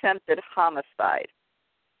criminal attempted homicide.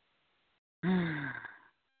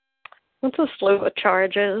 That's a slew of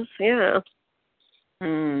charges, yeah.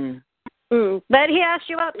 But he asked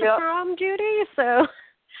you out to prom, Judy, so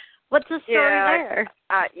what's the story there?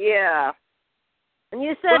 Yeah. And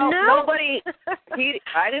you said no? Nobody,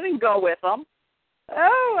 I didn't go with him.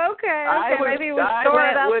 Oh, okay. Maybe it was a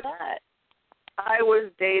story about that. I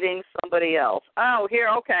was dating somebody else. Oh, here,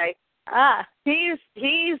 okay.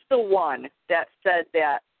 He's the one that said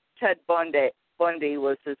that Ted Bundy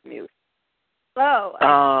was his muse.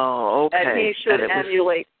 Oh, okay. And he should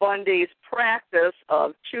emulate Bundy's practice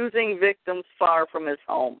of choosing victims far from his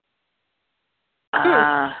home.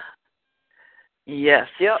 Yes.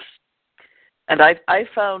 Yep. And I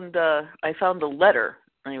found a letter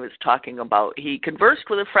he was talking about. He conversed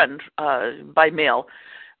with a friend by mail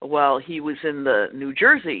while he was in the New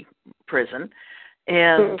Jersey prison.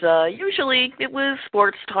 And usually it was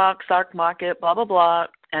sports talk, stock market, blah, blah, blah.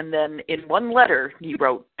 And then in one letter he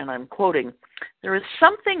wrote, and I'm quoting, "There is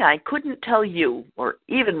something I couldn't tell you or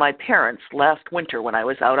even my parents last winter when I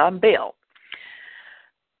was out on bail.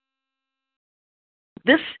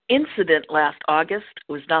 This incident last August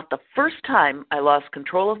was not the first time I lost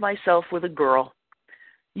control of myself with a girl.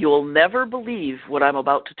 You'll never believe what I'm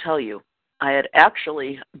about to tell you. I had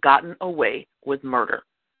actually gotten away with murder."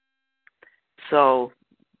 So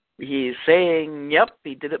he's saying, yep,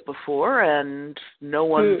 he did it before, and no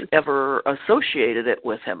one's ever associated it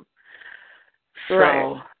with him.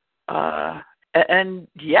 So, and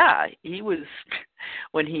yeah, he was,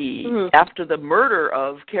 when he, after the murder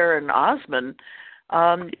of Karen Osmond,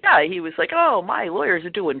 he was like, oh, my lawyers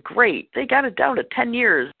are doing great. They got it down to 10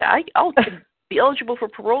 years. I'll be eligible for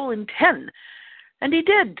parole in 10. And he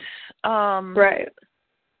did. Right.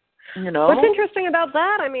 You know. What's interesting about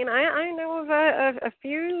that, I mean, I know of a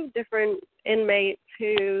few different inmates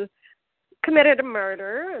who committed a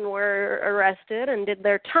murder and were arrested and did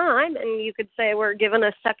their time, and you could say were given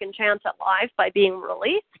a second chance at life by being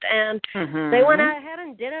released, and they went ahead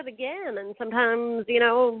and did it again, and sometimes,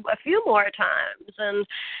 a few more times. And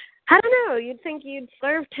I don't know, you'd think you'd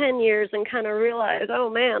serve 10 years and kind of realize, oh,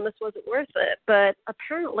 man, this wasn't worth it, but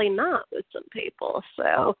apparently not with some people.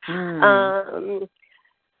 So,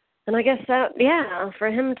 and I guess that, for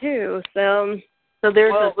him too. So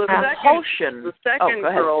there's a compulsion. The second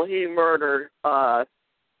girl he murdered,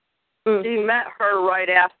 he met her right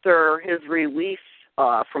after his release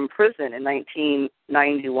from prison in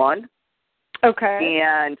 1991. Okay.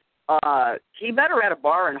 And he met her at a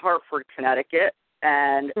bar in Hartford, Connecticut,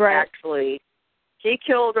 and actually he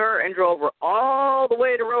killed her and drove her all the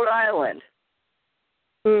way to Rhode Island.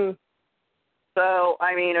 So,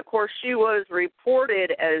 I mean, of course, she was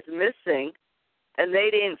reported as missing, and they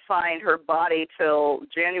didn't find her body till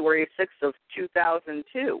January 6th of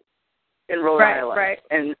 2002 in Rhode Island. Right.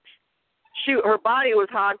 And her body was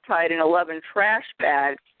hogtied in 11 trash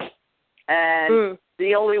bags, and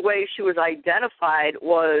the only way she was identified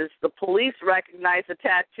was the police recognized a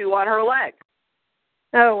tattoo on her leg.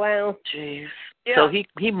 Oh, wow. Jeez. Yeah. So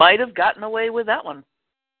he might have gotten away with that one.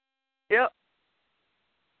 Yep.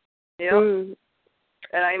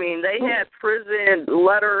 And I mean, they had prison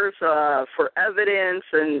letters for evidence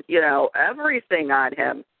and, everything on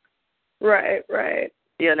him. Right. Are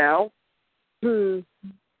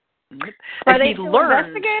they still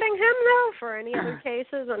investigating him, though, for any other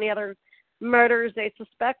cases, any other murders they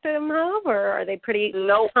suspect him of, or are they pretty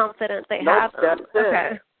confident they have him?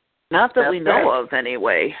 Okay. Not that we know of,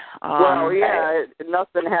 anyway.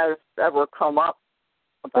 Nothing has ever come up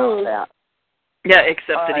about that. Yeah,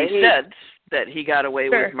 except that he said that he got away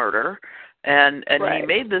with murder, and he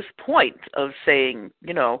made this point of saying,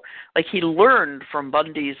 like he learned from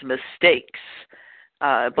Bundy's mistakes.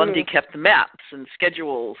 Bundy kept maps and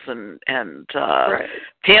schedules and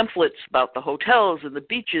pamphlets about the hotels and the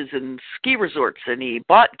beaches and ski resorts, and he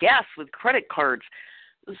bought gas with credit cards.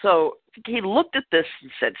 So he looked at this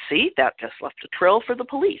and said, see, that just left a trail for the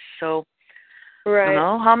police. So, right.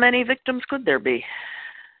 How many victims could there be?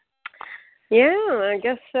 Yeah, I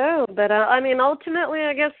guess so. But, ultimately,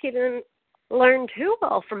 I guess he didn't learn too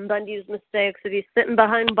well from Bundy's mistakes if he's sitting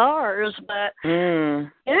behind bars. But, yeah.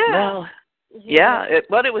 Well,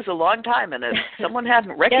 but it was a long time, and if someone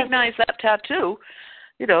hadn't recognized that tattoo,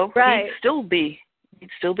 right. he'd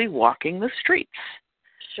still be walking the streets.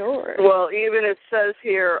 Sure. Well, even it says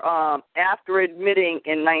here, after admitting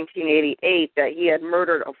in 1988 that he had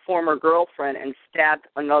murdered a former girlfriend and stabbed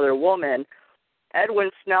another woman, Edwin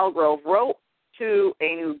Snellgrove wrote to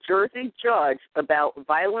a New Jersey judge about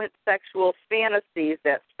violent sexual fantasies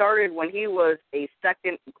that started when he was a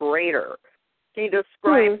second grader. He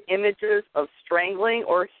described images of strangling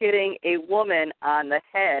or hitting a woman on the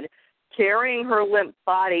head, carrying her limp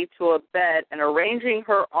body to a bed, and arranging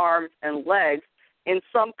her arms and legs in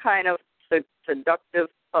some kind of seductive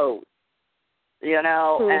pose. And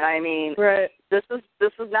I mean, this is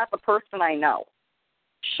not the person I know.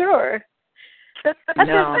 Sure. At the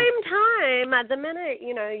same time, at the minute,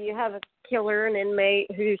 you have a killer, an inmate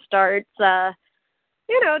who starts,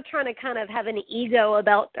 trying to kind of have an ego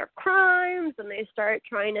about their crimes, and they start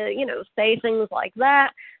trying to, say things like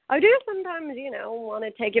that. I do sometimes, want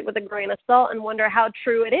to take it with a grain of salt and wonder how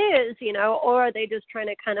true it is, or are they just trying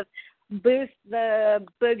to kind of boost the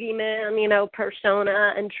boogeyman,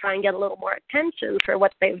 persona and try and get a little more attention for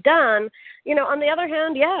what they've done. On the other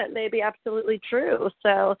hand, it may be absolutely true.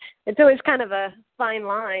 So it's always kind of a fine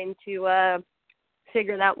line to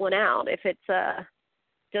figure that one out, if it's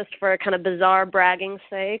just for a kind of bizarre bragging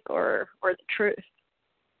sake or the truth.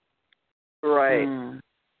 Right.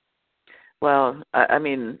 Well,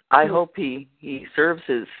 I hope he serves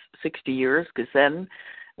his 60 years, because then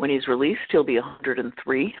when he's released, he'll be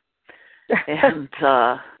 103. And,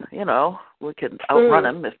 we can outrun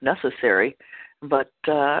him if necessary. But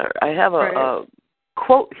I have a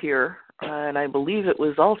quote here, and I believe it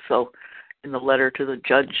was also in the letter to the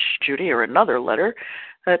Judge Judy, or another letter,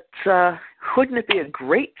 that wouldn't it be a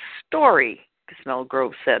great story,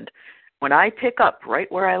 Snellgrove said, when I pick up right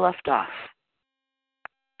where I left off.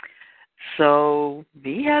 So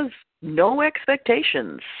he has no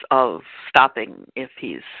expectations of stopping if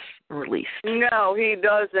he's released. No, he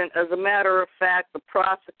doesn't. As a matter of fact, the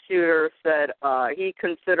prosecutor said he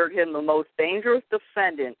considered him the most dangerous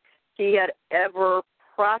defendant he had ever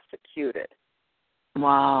prosecuted.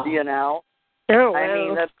 Wow. Oh, wow. I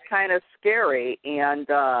mean, that's kind of scary. And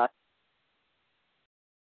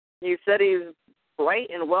you said he's bright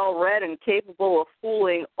and well-read and capable of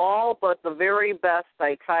fooling all but the very best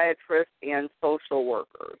psychiatrists and social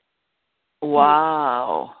workers.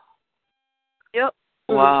 Wow. Yep.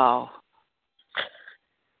 Wow.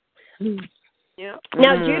 Yeah.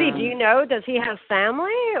 Now, Judy, do you know, does he have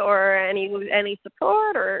family or any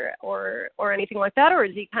support or anything like that, or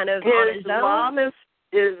is he kind of on his own?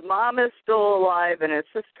 His mom is still alive and his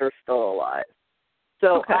sister's still alive.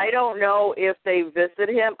 So I don't know if they visit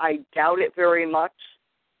him. I doubt it very much.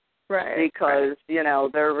 Right. Because,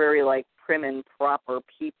 they're very, prim and proper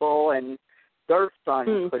people, and their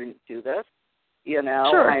son couldn't do this,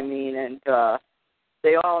 Sure. I mean, and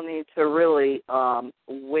they all need to really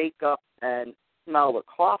wake up and smell the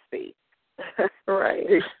coffee.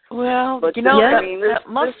 Right. Well, but, that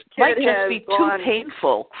might just be too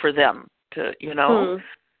painful for them to,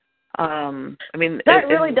 that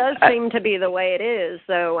really does seem to be the way it is.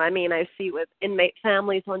 So, I see with inmate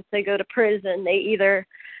families, once they go to prison, they either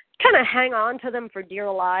kind of hang on to them for dear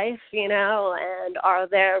life, and are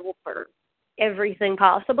there for everything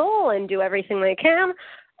possible and do everything they can,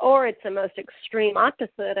 or it's the most extreme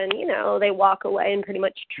opposite, and, they walk away and pretty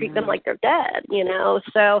much treat them like they're dead,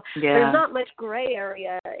 So there's not much gray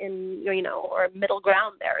area in, or middle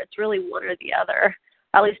ground there. It's really one or the other,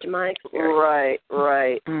 at least in my experience.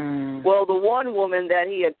 Right. Well, the one woman that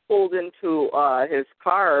he had pulled into his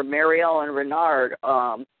car, Mary Ellen Renard,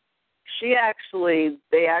 they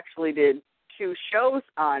actually did 2 shows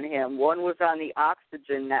on him. One was on the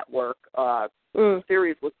Oxygen Network.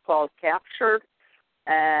 Series was called Captured.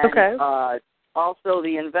 And also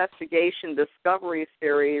the Investigation Discovery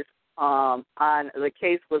series on the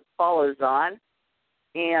case with Paula Zahn.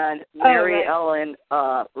 And Mary Ellen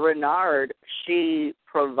Renard, she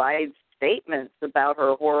provides statements about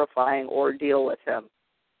her horrifying ordeal with him.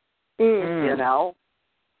 And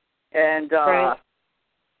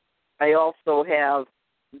I also have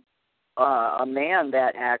a man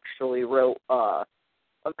that actually wrote a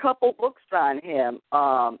couple books on him.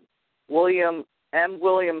 William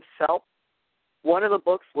Phelps. One of the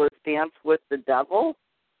books was Dance with the Devil.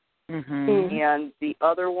 And the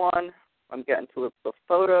other one, I'm getting to the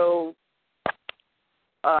photo.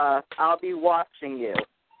 I'll be watching you.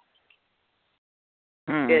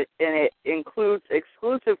 It includes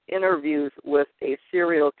exclusive interviews with a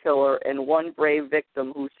serial killer and one brave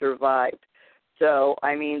victim who survived. So,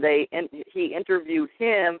 I mean, he interviewed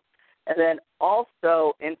him and then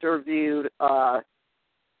also interviewed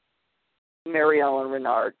Mary Ellen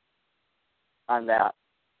Renard on that.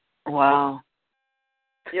 Wow.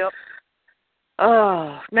 Yep.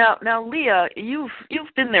 Oh, now, Leah, you've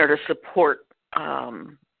been there to support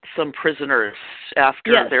some prisoners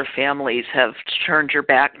after their families have turned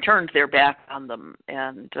their back on them,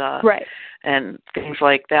 and right, and things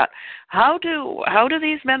like that. How do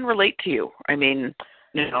these men relate to you? I mean,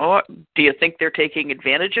 do you think they're taking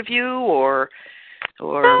advantage of you, or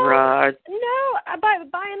no? By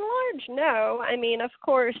and large, no. I mean, of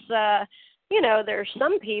course, there's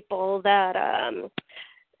some people that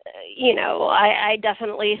I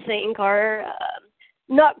definitely think are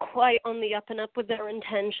not quite on the up and up with their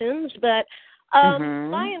intentions, but by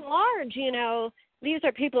and large, these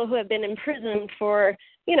are people who have been in prison for,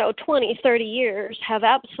 20, 30 years, have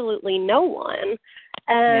absolutely no one.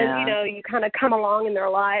 And, you kind of come along in their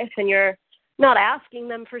life and you're not asking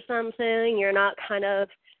them for something. You're not kind of,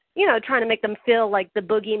 trying to make them feel like the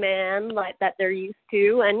boogeyman like that they're used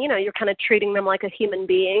to. And, you're kind of treating them like a human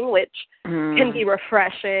being, which can be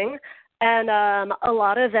refreshing. And a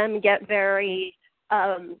lot of them get very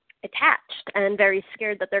attached and very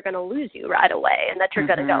scared that they're going to lose you right away and that you're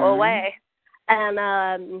going to go away. And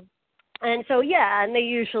so, and they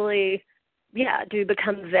usually, do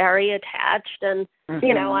become very attached. And,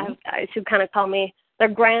 I have guys who kind of call me their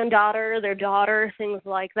granddaughter, their daughter, things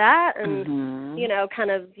like that. And,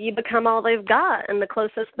 kind of you become all they've got and the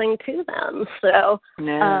closest thing to them. So,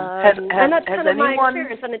 and that's kind of my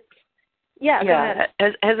experience. And it's, go ahead.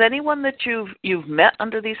 Has anyone that you've met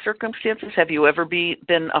under these circumstances, have you ever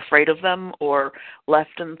been afraid of them or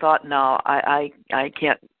left and thought, no, I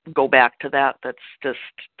can't go back to that.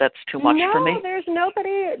 That's too much for me? No,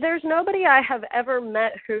 there's nobody I have ever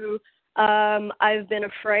met who I've been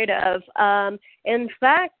afraid of. In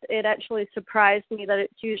fact, it actually surprised me that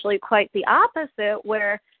it's usually quite the opposite,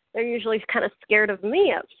 where they're usually kind of scared of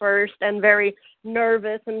me at first and very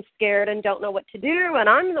nervous and scared and don't know what to do. And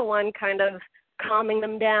I'm the one kind of calming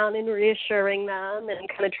them down and reassuring them and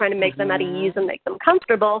kind of trying to make them at ease and make them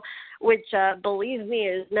comfortable, which, believe me,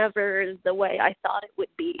 is never the way I thought it would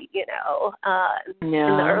be, in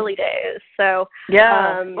the early days. So,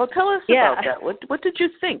 well, tell us about that. What did you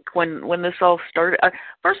think when this all started?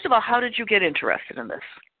 First of all, how did you get interested in this?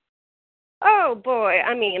 Oh, boy.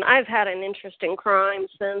 I mean, I've had an interest in crime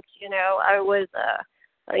since, I was,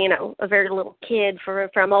 a very little kid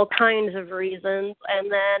from all kinds of reasons.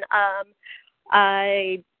 And then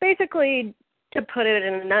I basically, to put it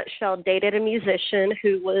in a nutshell, dated a musician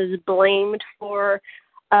who was blamed for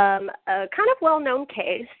a kind of well-known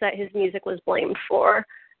case that his music was blamed for.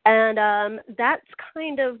 And that's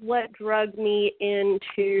kind of what drugged me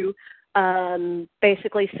into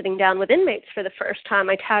basically sitting down with inmates for the first time.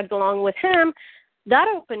 I tagged along with him. That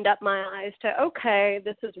opened up my eyes to, okay,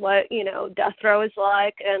 this is what, death row is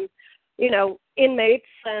like, and, inmates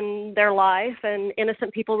and their life, and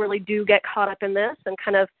innocent people really do get caught up in this, and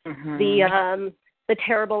kind of the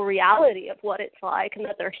terrible reality of what it's like, and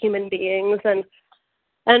that they're human beings.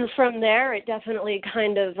 And from there, it definitely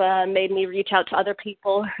kind of made me reach out to other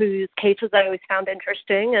people whose cases I always found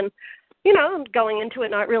interesting, and going into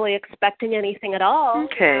it not really expecting anything at all.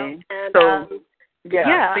 Okay. And, so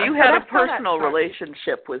you had a personal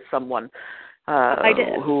relationship with someone I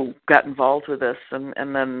did. who got involved with this,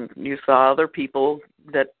 and then you saw other people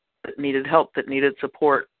that needed help, that needed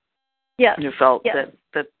support. Yes. You felt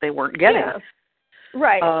that they weren't getting. Yeah.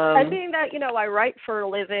 Right. And being that, I write for a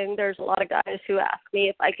living, there's a lot of guys who ask me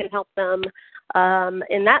if I can help them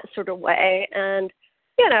in that sort of way. And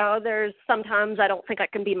there's sometimes I don't think I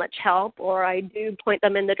can be much help, or I do point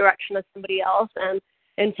them in the direction of somebody else. And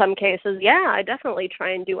in some cases, I definitely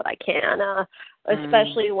try and do what I can,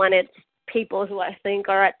 especially when it's people who I think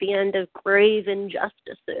are at the end of grave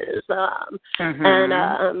injustices. And,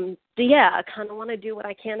 I kind of want to do what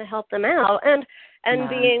I can to help them out. And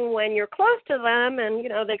being when you're close to them and,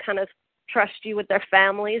 they kind of trust you with their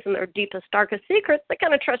families and their deepest, darkest secrets, they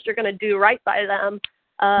kind of trust you're going to do right by them.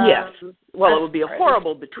 Yes. Well, it would be a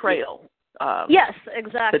horrible betrayal. Yes,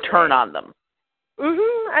 exactly. To turn on them.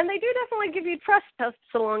 And they do definitely give you trust tests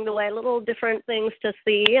along the way, little different things to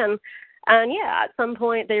see. And at some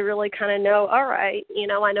point they really kind of know, all right,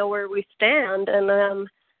 I know where we stand. And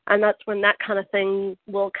that's when that kind of thing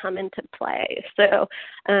will come into play. So,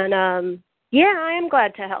 and, I am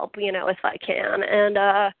glad to help, if I can. And,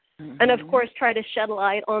 and, of course, try to shed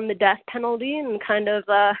light on the death penalty and kind of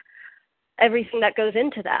everything that goes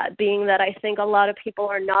into that, being that I think a lot of people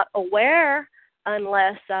are not aware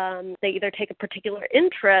unless they either take a particular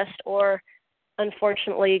interest or,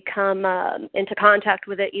 unfortunately, come into contact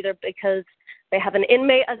with it either because they have an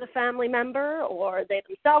inmate as a family member or they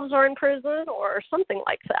themselves are in prison or something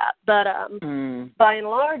like that. But by and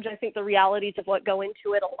large, I think the realities of what go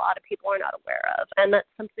into it, a lot of people are not aware of. And that's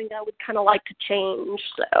something I would kind of like to change,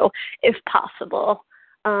 so if possible.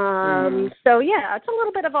 So, yeah, it's a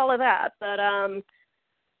little bit of all of that. But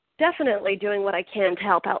definitely doing what I can to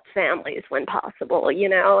help out families when possible, you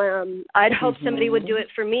know. I'd hope somebody would do it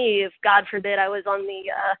for me if, God forbid, I was on the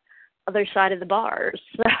other side of the bars.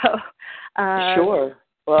 So, sure.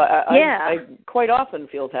 Well, I quite often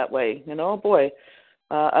feel that way. You know, boy,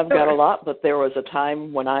 I've got a lot, but there was a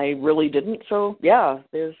time when I really didn't. So, yeah,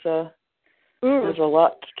 there's a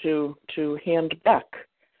lot to hand back.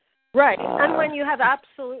 Right. And when you have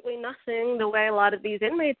absolutely nothing, the way a lot of these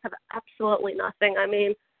inmates have absolutely nothing, I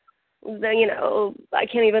mean, you know, I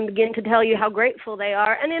can't even begin to tell you how grateful they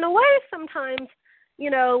are. And in a way, sometimes, you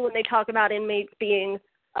know, when they talk about inmates being,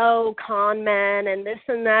 con men and this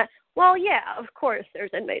and that, well, yeah, of course, there's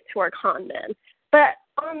inmates who are con men. But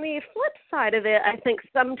on the flip side of it, I think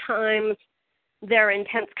sometimes their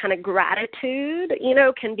intense kind of gratitude, you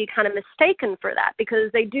know, can be kind of mistaken for that because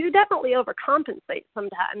they do definitely overcompensate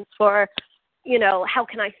sometimes for, you know, how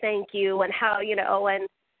can I thank you and how, you know, and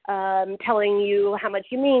telling you how much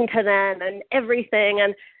you mean to them and everything.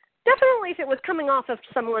 And definitely if it was coming off of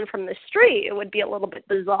someone from the street, it would be a little bit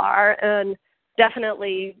bizarre and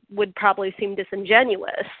definitely would probably seem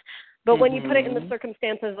disingenuous. But when you put it in the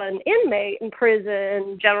circumstance of an inmate in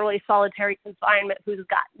prison, generally solitary confinement, who's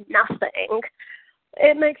got nothing,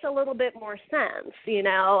 it makes a little bit more sense, you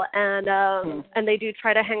know, and they do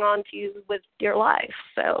try to hang on to you with your life.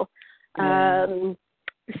 So, yeah,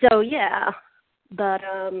 but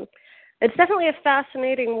it's definitely a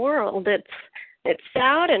fascinating world. It's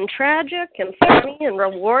sad and tragic and funny and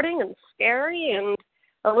rewarding and scary and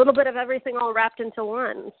a little bit of everything all wrapped into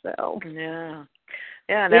one. So yeah.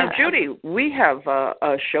 Now, Judy, we have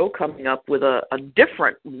a show coming up with a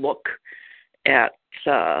different look at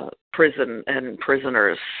prison and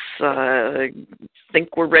prisoners.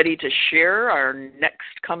 Think we're ready to share our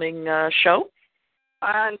next coming show?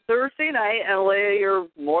 On Thursday night, and Leah, you're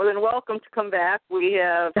more than welcome to come back. We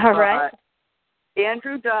have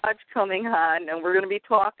Andrew Dodge coming on, and we're going to be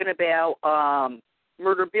talking about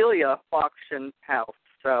Murderabilia Auction House.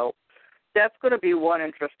 So that's going to be one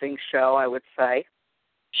interesting show, I would say.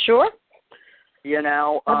 Sure. You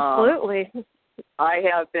know, absolutely. I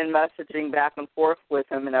have been messaging back and forth with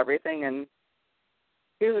him and everything, and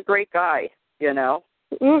he's a great guy, you know.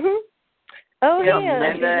 Oh,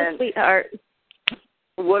 and he's then a sweetheart.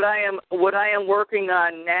 What I am working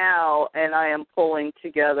on now, and I am pulling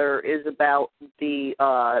together, is about the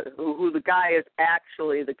who the guy is.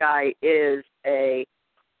 Actually, the guy is a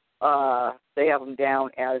they have him down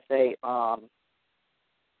as a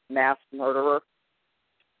mass murderer.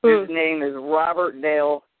 His name is Robert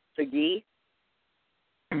Dale Segee.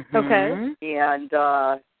 Okay. And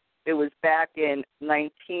it was back in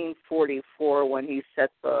 1944 when he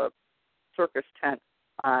set the circus tent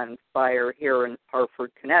on fire here in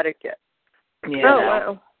Hartford, Connecticut.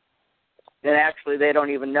 Wow. And actually, they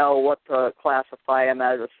don't even know what to classify him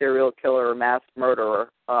as, a serial killer or mass murderer.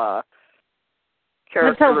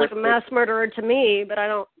 That sounds like a mass murderer to me, but I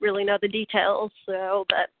don't really know the details. So,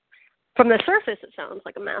 but from the surface, it sounds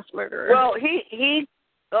like a mass murderer. Well, he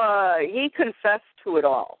confessed to it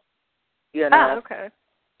all. You know. Okay.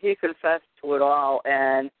 He confessed to it all,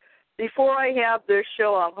 and before I have this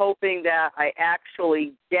show, I'm hoping that I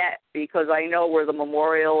actually get, because I know where the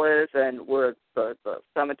memorial is and where the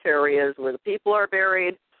cemetery is, where the people are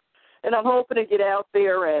buried, and I'm hoping to get out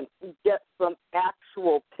there and get some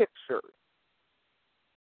actual pictures,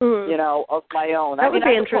 you know, of my own. That would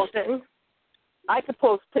be interesting. I could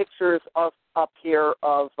post pictures up here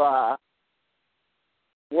of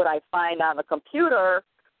what I find on the computer,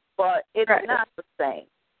 but it's not the same.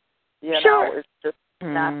 You know, it's just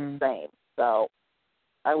not the same. So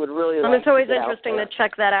I would really like it's always to get interesting to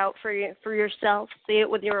check that out for yourself, see it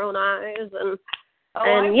with your own eyes, and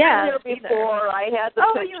I've been here before. I had the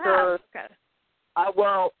pictures. You have? Okay. I've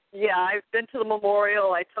been to the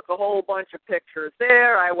memorial. I took a whole bunch of pictures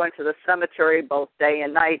there. I went to the cemetery both day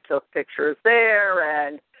and night, took pictures there,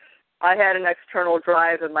 and I had an external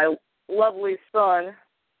drive, and my lovely son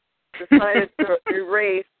decided to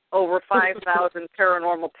erase over 5,000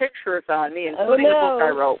 paranormal pictures on me, including the book I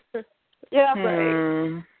wrote. Yeah,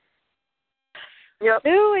 right. Yep.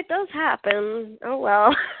 Ooh, it does happen. Oh,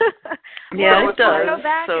 well. Yeah, it does. We'll go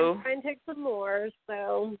back so and try and take some more,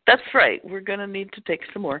 so. that's right. We're going to need to take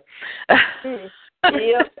some more.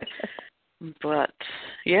 Yep. But,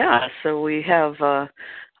 yeah, so we have a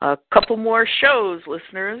couple more shows,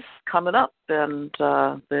 listeners, coming up, and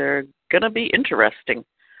they're going to be interesting.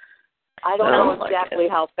 I don't know exactly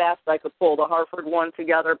how fast I could pull the Hartford one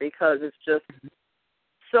together because it's just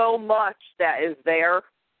so much that is there.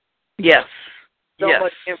 Yes. So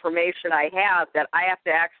much information I have that I have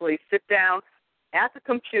to actually sit down at the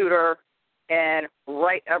computer and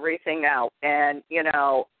write everything out. And,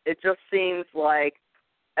 it just seems like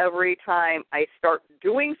every time I start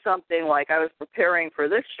doing something, like I was preparing for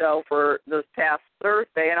this show for this past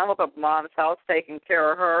Thursday, and I'm up at Mom's house taking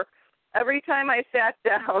care of her, every time I sat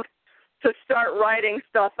down to start writing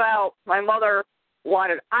stuff out, my mother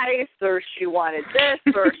wanted ice, or she wanted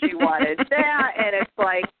this, or she wanted that, and it's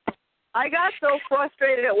like, I got so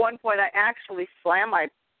frustrated at one point, I actually slammed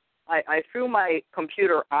I threw my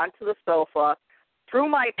computer onto the sofa, threw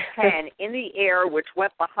my pen in the air, which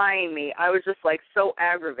went behind me. I was just like so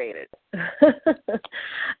aggravated.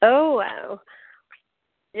 Oh, wow.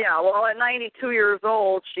 Yeah, well, at 92 years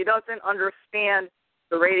old, she doesn't understand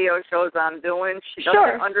the radio shows I'm doing. She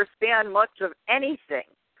doesn't understand much of anything,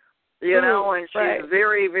 and she's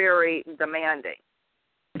very, very demanding.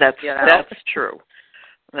 That's true.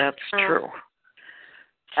 That's true.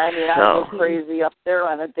 I mean, I go crazy up there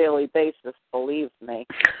on a daily basis, believe me.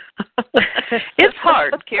 It's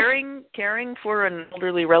hard caring for an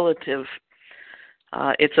elderly relative.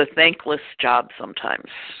 It's a thankless job sometimes.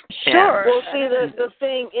 Sure. Well, see, the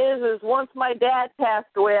thing is once my dad passed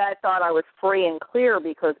away, I thought I was free and clear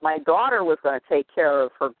because my daughter was going to take care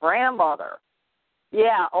of her grandmother.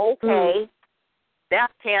 Yeah, okay. That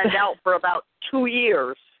panned out for about 2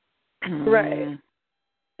 years. Right.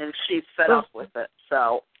 And she's fed up with it,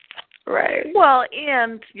 so. Right. Well,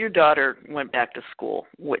 and your daughter went back to school,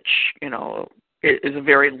 which, is a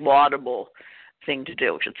very laudable thing to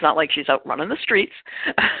do. It's not like she's out running the streets.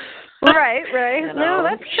 Right. No,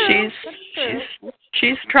 that's true.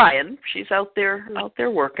 She's trying. She's out there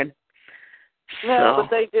working. Yeah, but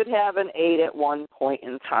they did have an aide at one point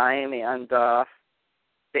in time, and the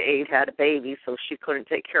aide had a baby, so she couldn't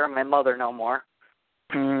take care of my mother no more.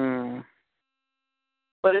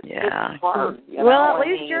 But it's hard. Well, at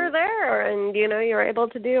least you're there, and you're able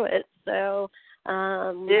to do it. So,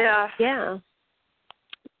 yeah.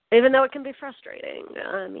 Even though it can be frustrating,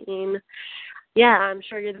 I mean, I'm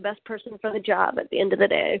sure you're the best person for the job at the end of the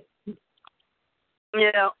day.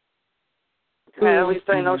 Yeah. At least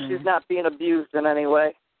I know she's not being abused in any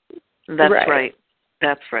way. That's right.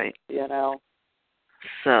 That's right.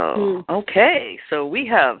 So, okay. So we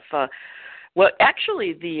have,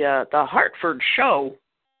 actually the Hartford show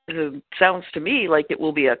sounds to me like it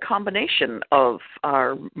will be a combination of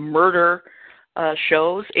our murder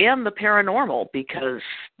shows and the paranormal, because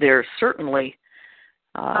there's certainly...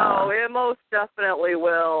 it most definitely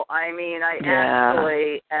will. I mean,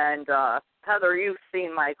 actually, and Heather, you've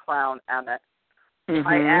seen my clown, Emmett.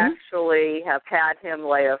 I actually have had him,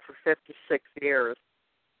 Leah, for 56 years.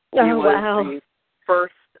 He was the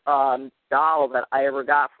first doll that I ever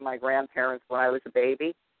got from my grandparents when I was a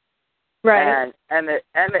baby. Right. And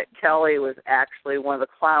Emmett Kelly was actually one of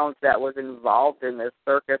the clowns that was involved in this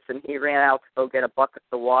circus, and he ran out to go get a bucket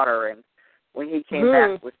of water, and when he came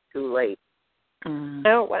back, it was too late.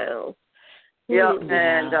 Oh, wow. Yeah,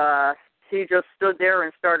 and he just stood there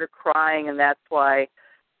and started crying, and that's why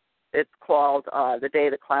it's called The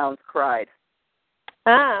Day the Clowns Cried.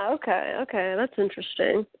 Ah, okay. That's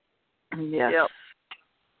interesting. Yes. Yep.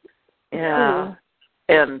 Yeah.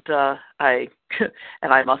 And I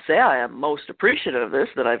must say I am most appreciative of this,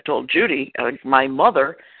 that I've told Judy, my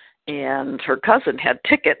mother and her cousin had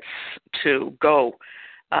tickets to go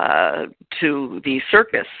to the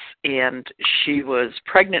circus, and she was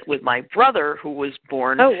pregnant with my brother, who was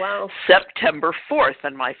born September 4th,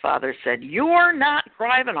 and my father said, "You're not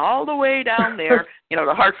driving all the way down there,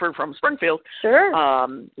 to Hartford from Springfield. Sure.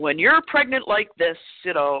 When you're pregnant like this,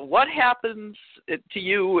 what happens to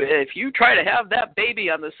you if you try to have that baby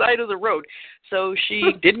on the side of the road?" So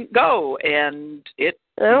she didn't go, and it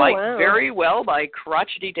very well, my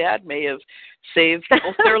crotchety dad may have saved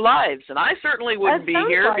both their lives. And I certainly wouldn't be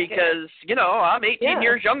here because, I'm 18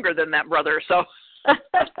 years younger than that brother. So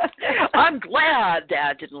I'm glad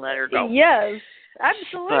Dad didn't let her go. Yes,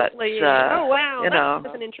 absolutely. But,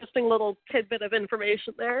 that's an interesting little tidbit of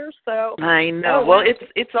information there. So I know. Well,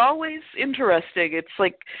 it's always interesting. It's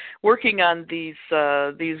like working on these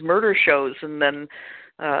murder shows, and then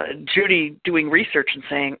Judy doing research and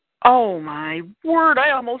saying, Oh, my word.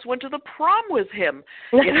 I almost went to the prom with him.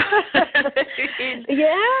 You know?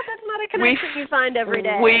 Yeah, that's not a connection you find every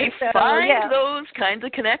day. We find those kinds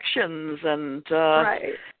of connections, and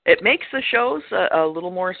it makes the shows a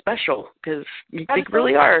little more special because they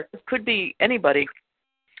really are. It could be anybody.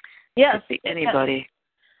 Yes. Could be anybody.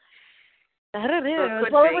 That it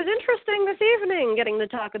is. Well, it was interesting this evening getting to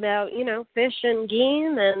talk about, fish and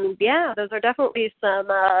Gein, and those are definitely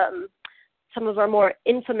some of our more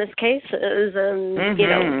infamous cases and,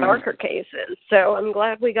 darker cases. So I'm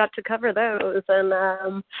glad we got to cover those. And,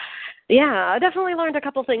 I definitely learned a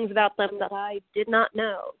couple things about them that I did not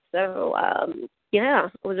know. So,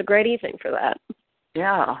 it was a great evening for that.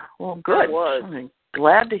 Yeah, well, good. It was. I'm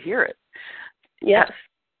glad to hear it. Yes.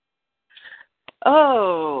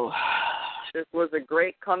 Oh, this was a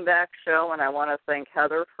great comeback show, and I want to thank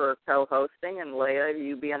Heather for co-hosting, and Leah,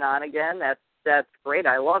 you being on again. That's great.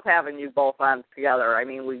 I love having you both on together. I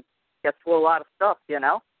mean, we get through a lot of stuff, That's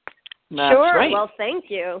sure. Right. Well, thank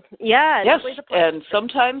you. Yeah. Yes, and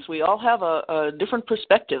sometimes we all have a different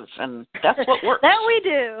perspective, and that's what works. That we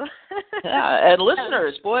do. Yeah, and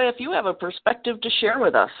listeners, boy, if you have a perspective to share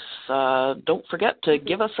with us, don't forget to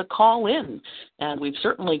give us a call in. And we've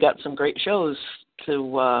certainly got some great shows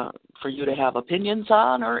for you to have opinions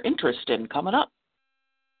on or interest in coming up.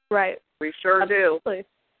 Right. We sure do.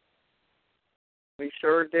 We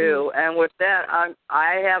sure do. And with that,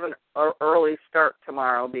 I have an early start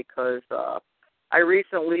tomorrow because I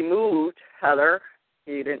recently moved, Heather.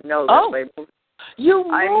 You didn't know this. Oh,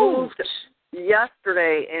 I moved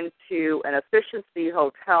yesterday into an efficiency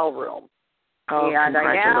hotel room. Oh, and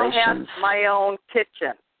I now have my own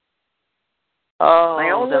kitchen. Oh,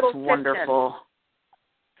 my own that's little wonderful. Kitchen.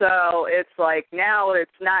 So it's like now it's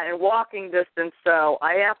not in walking distance, so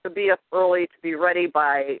I have to be up early to be ready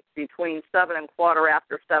by between 7 and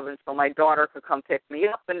 7:15 so my daughter could come pick me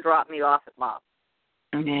up and drop me off at Mom.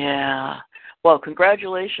 Yeah. Well,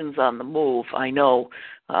 congratulations on the move. I know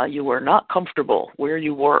you were not comfortable where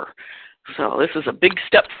you were, so this is a big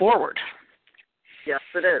step forward. Yes,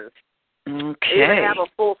 it is. Okay. I even have a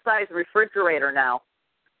full-size refrigerator now.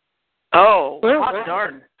 Oh, hot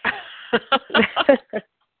darn.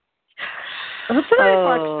 That's a nice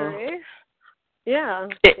luxury. Yeah.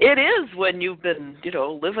 It is when you've been,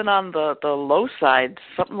 living on the low side.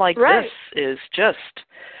 Something like this is just,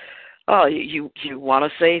 you want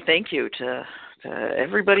to say thank you to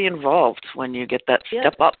everybody involved when you get that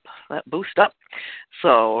step up, that boost up.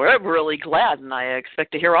 So I'm really glad, and I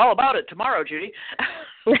expect to hear all about it tomorrow, Judy.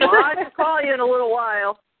 Well, I'll call you in a little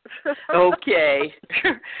while. Okay.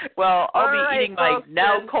 Well, I'll be eating my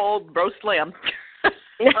now cold roast lamb.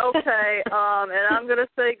 Okay, and I'm going to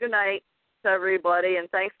say goodnight to everybody, and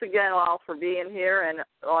thanks again all for being here, and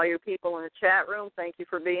all you people in the chat room, thank you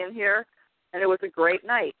for being here, and it was a great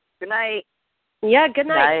night. Good night. Yeah, good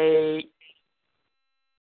night. Night.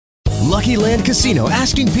 Lucky Land Casino,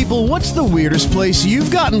 asking people, what's the weirdest place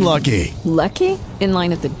you've gotten lucky? Lucky? In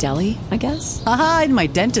line at the deli, I guess? Aha, in my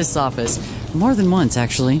dentist's office. More than once,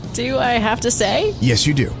 actually. Do I have to say? Yes,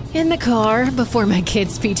 you do. In the car before my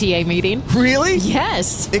kids' PTA meeting. Really?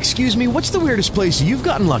 Yes. Excuse me, what's the weirdest place you've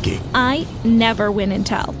gotten lucky? I never win and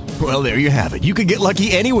tell. Well, there you have it. You can get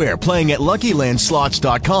lucky anywhere, playing at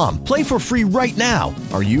LuckyLandSlots.com. Play for free right now.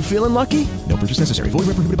 Are you feeling lucky? No purchase necessary. Void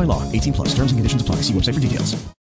where prohibited by law. 18+. Terms and conditions apply. See website for details.